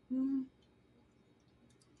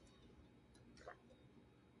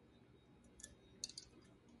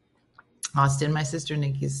 Austin, my sister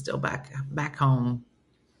Nikki's still back home.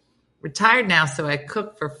 Retired now, so I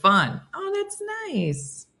cook for fun. Oh, that's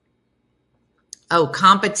nice. Oh,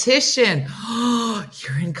 competition. Oh,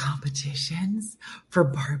 you're in competitions for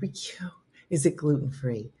barbecue. Is it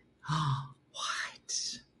gluten-free? Oh,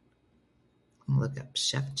 what? I'm gonna look up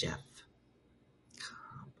Chef Jeff.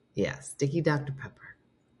 Yeah, sticky Dr. Pepper.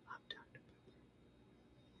 Love Dr.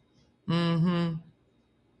 Pepper. Mm-hmm.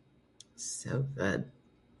 So good.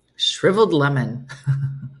 Shriveled lemon.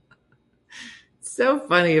 So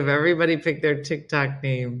funny if everybody picked their TikTok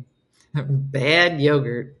name. Bad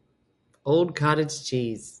yogurt. Old cottage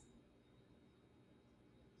cheese.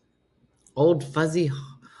 Old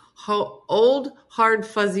hard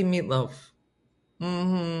fuzzy meatloaf.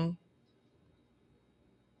 Mm-hmm.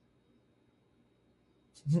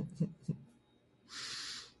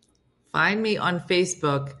 Find me on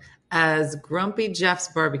Facebook as Grumpy Jeff's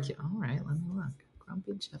Barbecue. All right, let me look.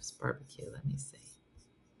 Grumpy Jeff's Barbecue. Let me see.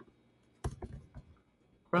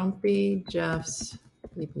 Grumpy Jeff's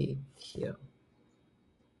BBQ.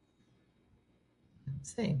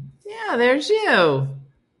 Let's see. Yeah, there's you.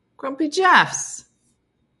 Grumpy Jeff's.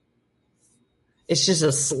 It's just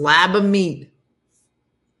a slab of meat.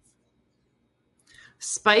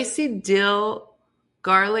 Spicy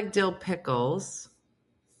garlic dill pickles.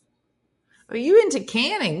 Are you into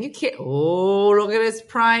canning? You can't. Oh, look at this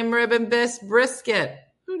prime rib and brisket.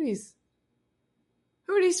 Who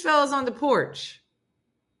are these fellas on the porch?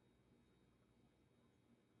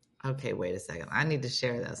 Okay, wait a second. I need to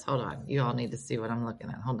share this. Hold on. You all need to see what I'm looking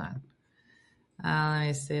at. Hold on. Let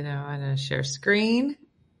me see. Now I'm going to share screen.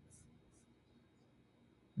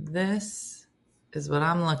 This is what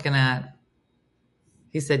I'm looking at.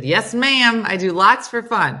 He said, yes, ma'am. I do lots for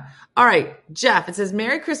fun. All right, Jeff, it says,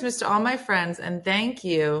 Merry Christmas to all my friends, and thank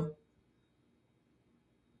you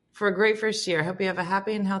for a great first year. I hope you have a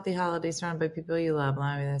happy and healthy holiday surrounded by people you love.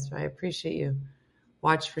 That's why I appreciate you.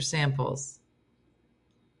 Watch for samples.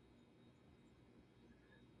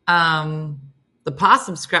 The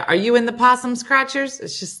possum scratch. Are you in the possum scratchers?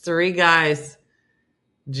 It's just 3 guys,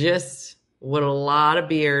 just with a lot of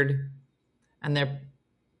beard, and they're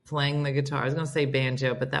playing the guitar. I was going to say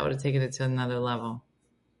banjo, but that would have taken it to another level.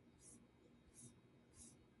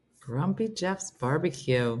 Grumpy Jeff's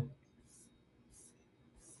Barbecue.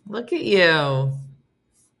 Look at you.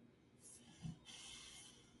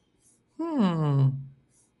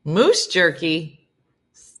 Moose jerky.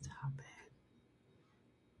 Stop it.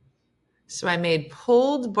 So I made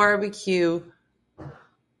pulled pork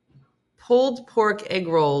egg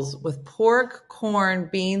rolls with pork, corn,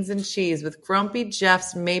 beans, and cheese with Grumpy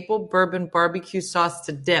Jeff's maple bourbon barbecue sauce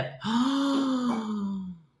to dip.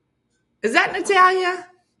 Is that Natalia?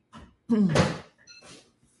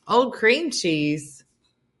 Old cream cheese.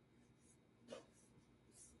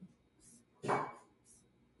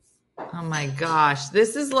 Oh my gosh.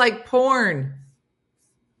 This is like porn.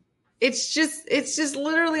 It's just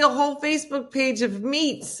literally a whole Facebook page of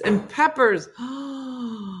meats and peppers.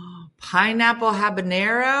 Pineapple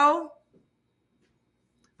habanero.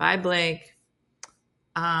 Bye, Blake.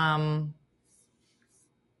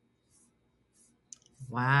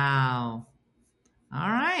 Wow. All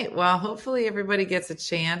right. Well, hopefully everybody gets a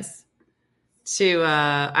chance to,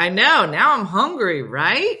 I know, now I'm hungry,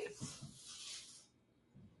 right?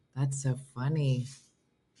 That's so funny.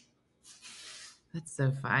 That's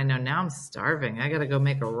so fun. I know, now I'm starving. I got to go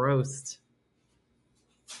make a roast.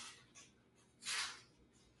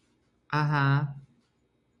 Uh-huh.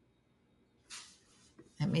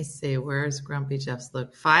 Let me see. Where's Grumpy Jeff's?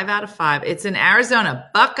 Look, 5 out of 5. It's in Arizona,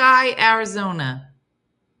 Buckeye, Arizona.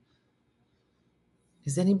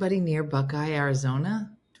 Is anybody near Buckeye,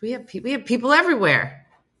 Arizona? Do we have people? We have people everywhere.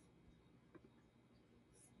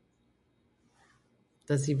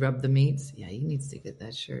 Does he rub the meats? Yeah, he needs to get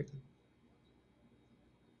that shirt.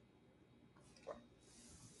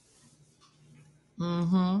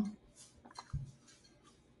 Mm-hmm.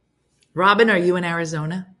 Robin, are you in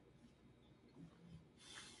Arizona?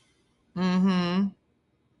 Mm-hmm.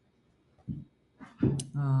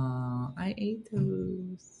 Oh, I ate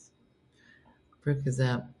those. Brooke is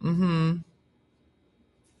up. Mm-hmm.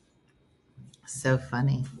 So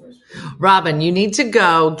funny. Robin, you need to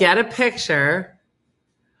go get a picture.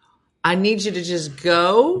 I need you to just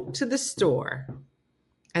go to the store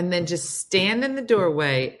and then just stand in the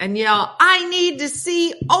doorway and yell, I need to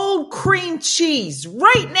see Old Cream Cheese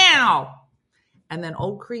right now. And then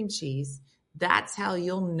Old Cream Cheese, that's how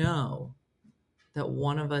you'll know that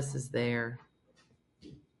one of us is there.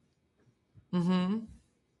 And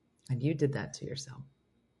you did that to yourself.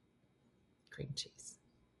 Cream cheese.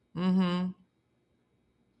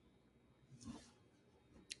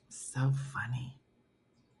 So funny.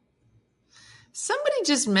 Somebody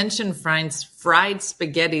just mentioned fried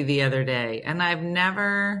spaghetti the other day, and I've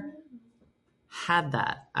never had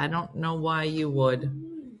that. I don't know why you would.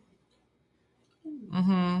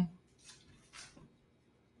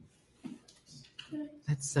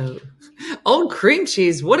 That's so... Old cream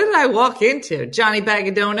cheese. What did I walk into? Johnny Bag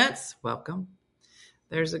of Donuts. Welcome.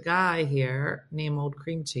 There's a guy here named Old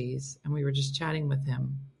Cream Cheese, and we were just chatting with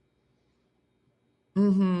him.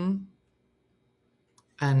 And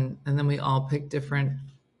then we all picked different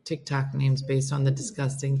TikTok names based on the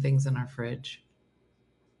disgusting things in our fridge.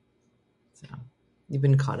 So you've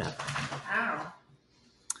been caught up.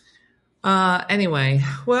 Ow. Anyway,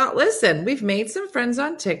 well, listen, we've made some friends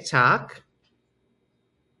on TikTok.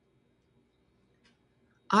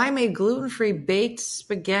 I made gluten-free baked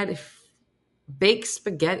spaghetti. Baked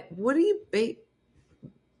spaghetti. What do you bake?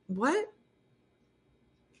 What?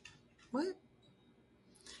 What?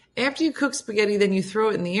 After you cook spaghetti, then you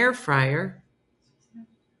throw it in the air fryer.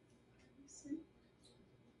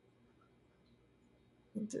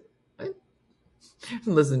 What?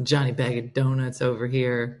 Listen, Johnny Bag of Donuts over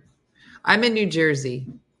here. I'm in New Jersey.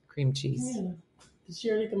 Cream cheese. Yeah. Did she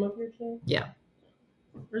already come up here today? Yeah.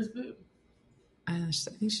 Where's Boo? I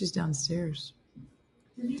think she's downstairs.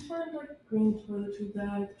 Did you find like a green toiletry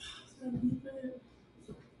bag?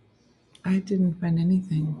 I didn't find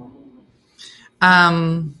anything.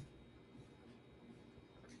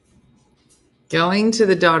 Going to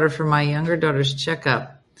the daughter for my younger daughter's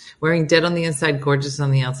checkup. Wearing dead on the inside, gorgeous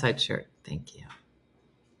on the outside shirt. Thank you.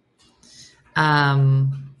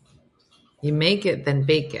 You make it, then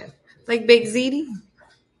bake it. Like baked ziti? You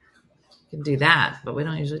can do that, but we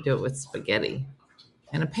don't usually do it with spaghetti.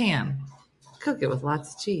 In a pan. Cook it with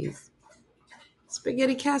lots of cheese.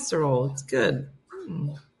 Spaghetti casserole. It's good.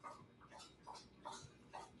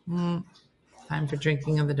 Time for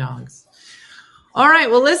drinking of the dogs. All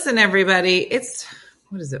right. Well, listen, everybody. It's,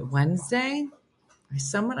 what is it, Wednesday? I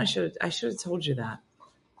should have told you that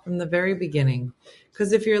from the very beginning.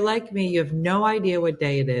 Because if you're like me, you have no idea what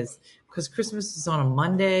day it is. Because Christmas is on a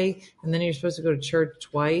Monday, and then you're supposed to go to church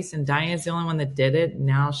twice, and Diane's the only one that did it.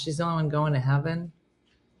 Now she's the only one going to heaven.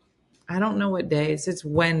 I don't know what day it is. It's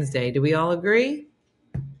Wednesday. Do we all agree?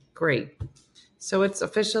 Great. So it's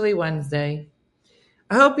officially Wednesday.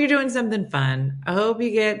 I hope you're doing something fun. I hope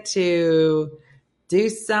you get to do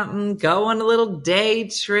something, go on a little day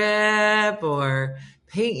trip, or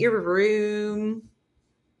paint your room.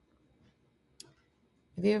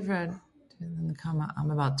 Have you ever had in the comment?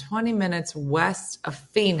 I'm about 20 minutes west of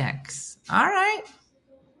Phoenix. All right.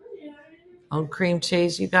 Old cream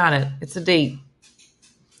cheese, you got it. It's a date.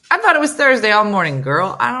 I thought it was Thursday all morning,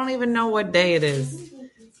 girl. I don't even know what day it is.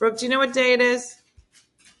 Brooke, do you know what day it is?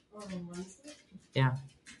 Yeah.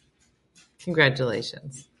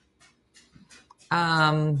 Congratulations.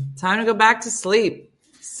 Time to go back to sleep.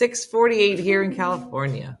 6:48 here in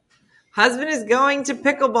California. Husband is going to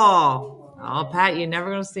pickleball. Oh, Pat, you're never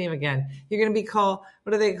going to see him again. You're going to be called,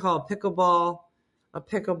 what do they call a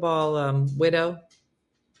pickleball widow?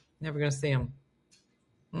 Never going to see him.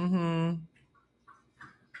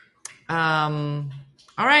 All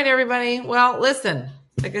right, everybody. Well, listen,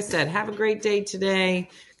 like I said, have a great day today.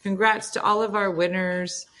 Congrats to all of our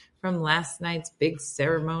winners from last night's big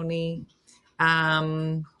ceremony.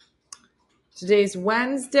 Today's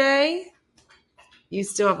Wednesday. You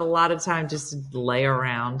still have a lot of time just to lay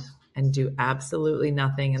around and do absolutely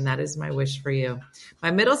nothing. And that is my wish for you.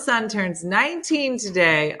 My middle son turns 19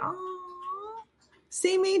 today. Oh,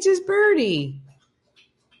 same age as Birdie.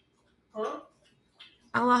 Huh?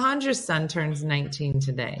 Alejandra's son turns 19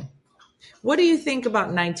 today. What do you think about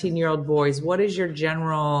 19-year-old boys? What is your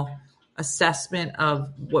general assessment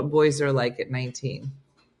of what boys are like at 19?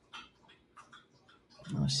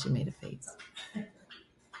 Oh, she made a face.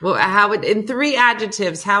 Well, in 3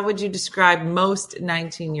 adjectives, how would you describe most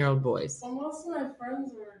 19-year-old boys? Well, most of my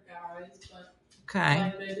friends are guys, but Okay.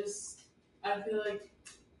 like I feel like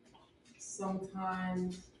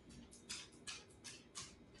sometimes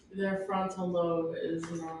their frontal lobe is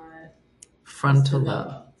not Frontal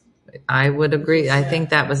lobe. I would agree. I think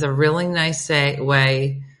that was a really nice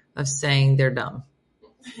way of saying they're dumb.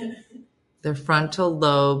 Their frontal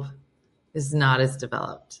lobe is not as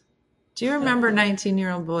developed. Do you remember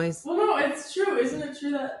 19-year-old boys? Well, no, it's true. Isn't it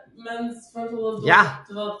true that men's frontal lobes Yeah.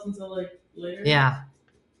 developed until like later? Yeah.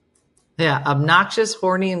 Yeah. Obnoxious,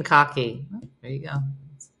 horny, and cocky. Oh, there you go.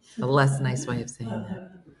 It's a less nice way of saying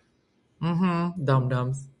that.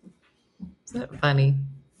 Dum-dums. Is that funny?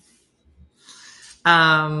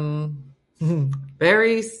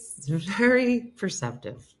 Very, very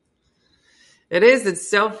perceptive. It is. It's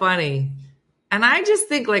so funny. And I just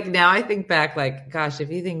think now I think back gosh, if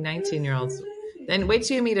you think 19-year-olds, then wait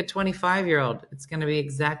till you meet a 25-year-old. It's going to be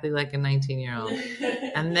exactly like a 19-year-old.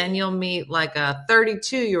 And then you'll meet a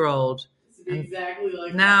 32-year-old. Exactly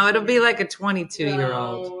like no, it'll be like a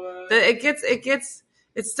 22-year-old.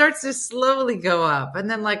 It starts to slowly go up. And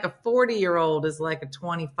then a 40-year-old is like a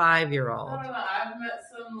 25-year-old. I don't know. I've met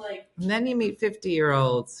some And then you meet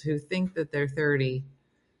 50-year-olds who think that they're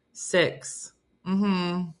 36.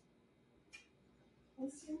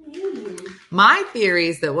 My theory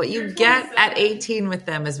is that what you get at 18 with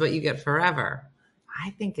them is what you get forever. I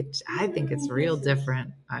think it's real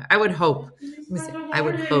different. I would hope. I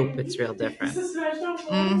would hope it's real different.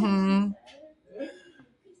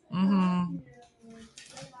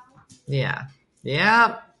 Yeah.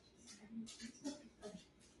 Yep.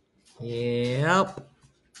 They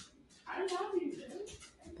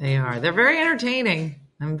are. They're very entertaining.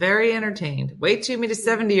 I'm very entertained. Wait till you meet a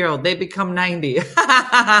 70-year-old. They become 90. Then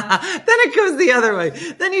it goes the other way.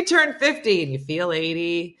 Then you turn 50 and you feel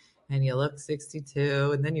 80 and you look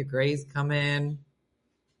 62 and then your grays come in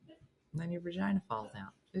and then your vagina falls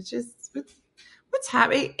out. It's just, what's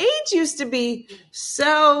happening? Age used to be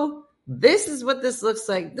so, this is what this looks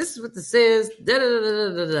like. This is what this is. Da, da, da, da,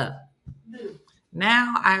 da, da.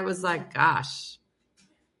 Now I was like, gosh,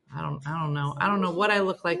 I don't know. I don't know what I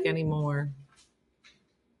look like anymore.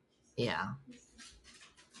 Yeah.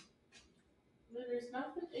 There's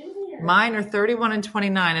nothing in here. Mine are 31 and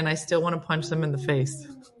 29, and I still want to punch them in the face.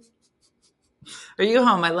 Are you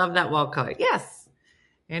home? I love that wall color. Yes.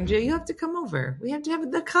 Andrea, you have to come over. We have to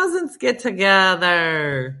have the cousins get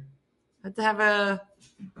together. I have to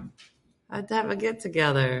have a get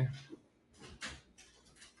together.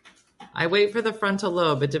 I wait for the frontal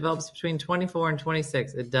lobe. It develops between 24 and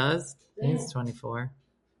 26. It does? It's 24.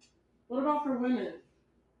 What about for women?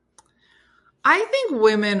 I think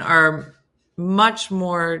women are much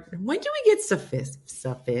more. When do we get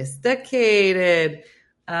sophisticated?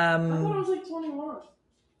 I thought it was 21.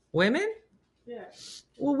 Women? Yeah.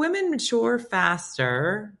 Well, women mature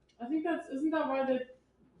faster. I think isn't that why they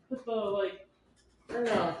put the I don't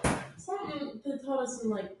know, something they taught us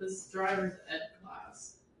in this driver's ed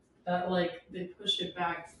class that they push it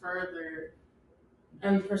back further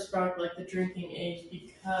and push back the drinking age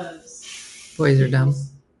because Boys are dumb.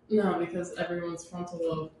 No, because everyone's frontal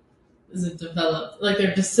lobe isn't developed.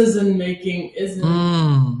 Their decision making isn't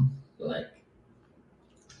I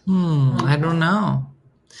don't know.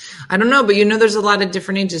 But there's a lot of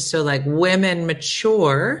different ages. So women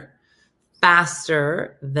mature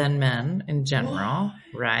faster than men in general,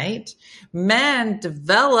 right? Men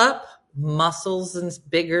develop muscles and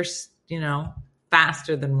bigger,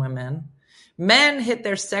 faster than women. Men hit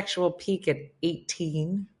their sexual peak at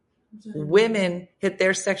 18. Women hit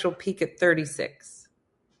their sexual peak at 36.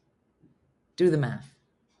 Do the math.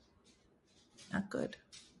 Not good.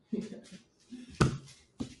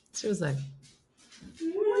 She was like, Why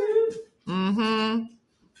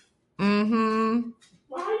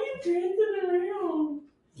are you dancing around?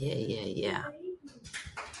 Yeah.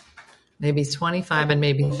 Maybe 25 and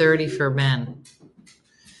maybe 30 for men.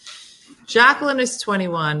 Jacqueline is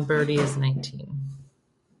 21. Birdie is 19.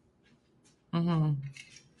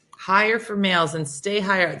 Higher for males and stay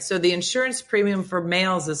higher. So the insurance premium for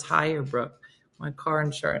males is higher, Brooke. My car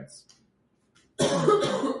insurance.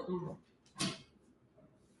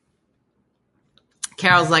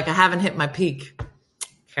 Carol's like, I haven't hit my peak.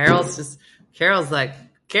 Carol's like,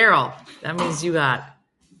 Carol, that means you got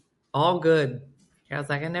all good. Carol's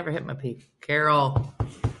like, I never hit my peak. Carol,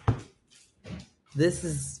 this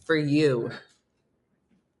is for you.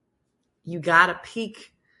 You got a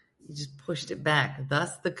peak. You just pushed it back.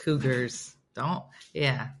 Thus the Cougars. Don't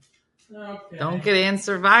get Ann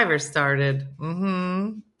Survivor started.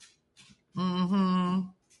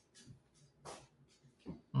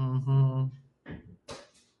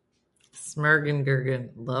 Smurgen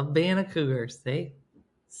Gurgen. Love being a Cougar. See?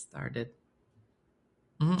 Started.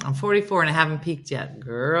 I'm 44 and I haven't peaked yet.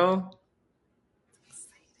 Girl.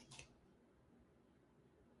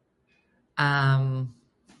 Exciting.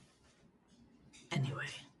 Anyway.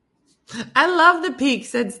 I love the peak,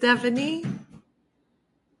 said Stephanie.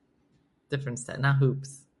 Different set. Not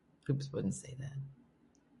Hoops. Hoops wouldn't say that.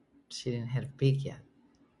 She didn't hit a peak yet.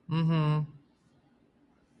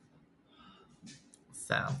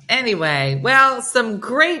 So anyway, well, some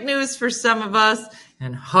great news for some of us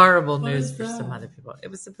and horrible news for some other people. It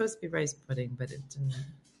was supposed to be rice pudding, but it didn't.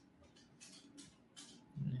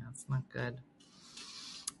 Yeah, It's not good.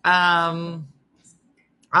 All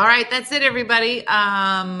right, that's it, everybody.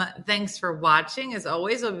 Thanks for watching. As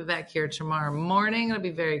always, we'll be back here tomorrow morning. It'll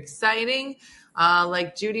be very exciting.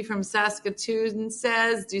 Like Judy from Saskatoon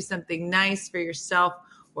says, do something nice for yourself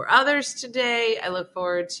or others today. I look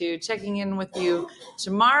forward to checking in with you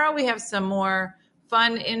tomorrow. We have some more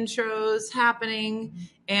fun intros happening.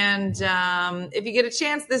 And if you get a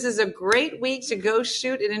chance, this is a great week to go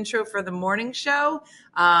shoot an intro for the morning show.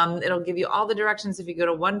 It'll give you all the directions if you go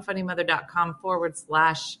to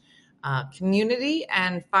onefunnymother.com/community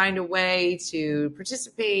and find a way to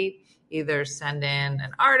participate. Either send in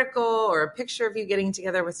an article or a picture of you getting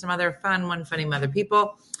together with some other fun One Funny Mother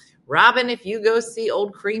people. Robin, if you go see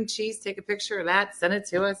Old Cream Cheese, take a picture of that, send it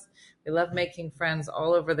to us. We love making friends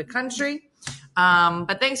all over the country.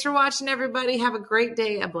 But thanks for watching, everybody. Have a great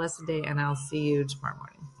day, a blessed day, and I'll see you tomorrow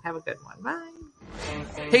morning. Have a good one. Bye.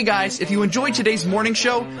 Hey guys, if you enjoyed today's morning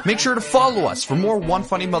show, make sure to follow us for more One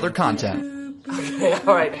Funny Mother content. Okay,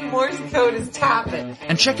 all right. Morse code is tapping.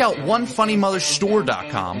 And check out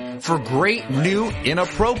OneFunnyMotherStore.com for great new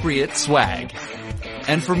inappropriate swag.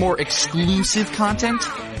 And for more exclusive content,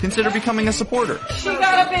 consider becoming a supporter. She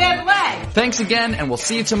got a bad leg. Thanks again, and we'll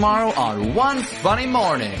see you tomorrow on One Funny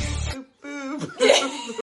Morning.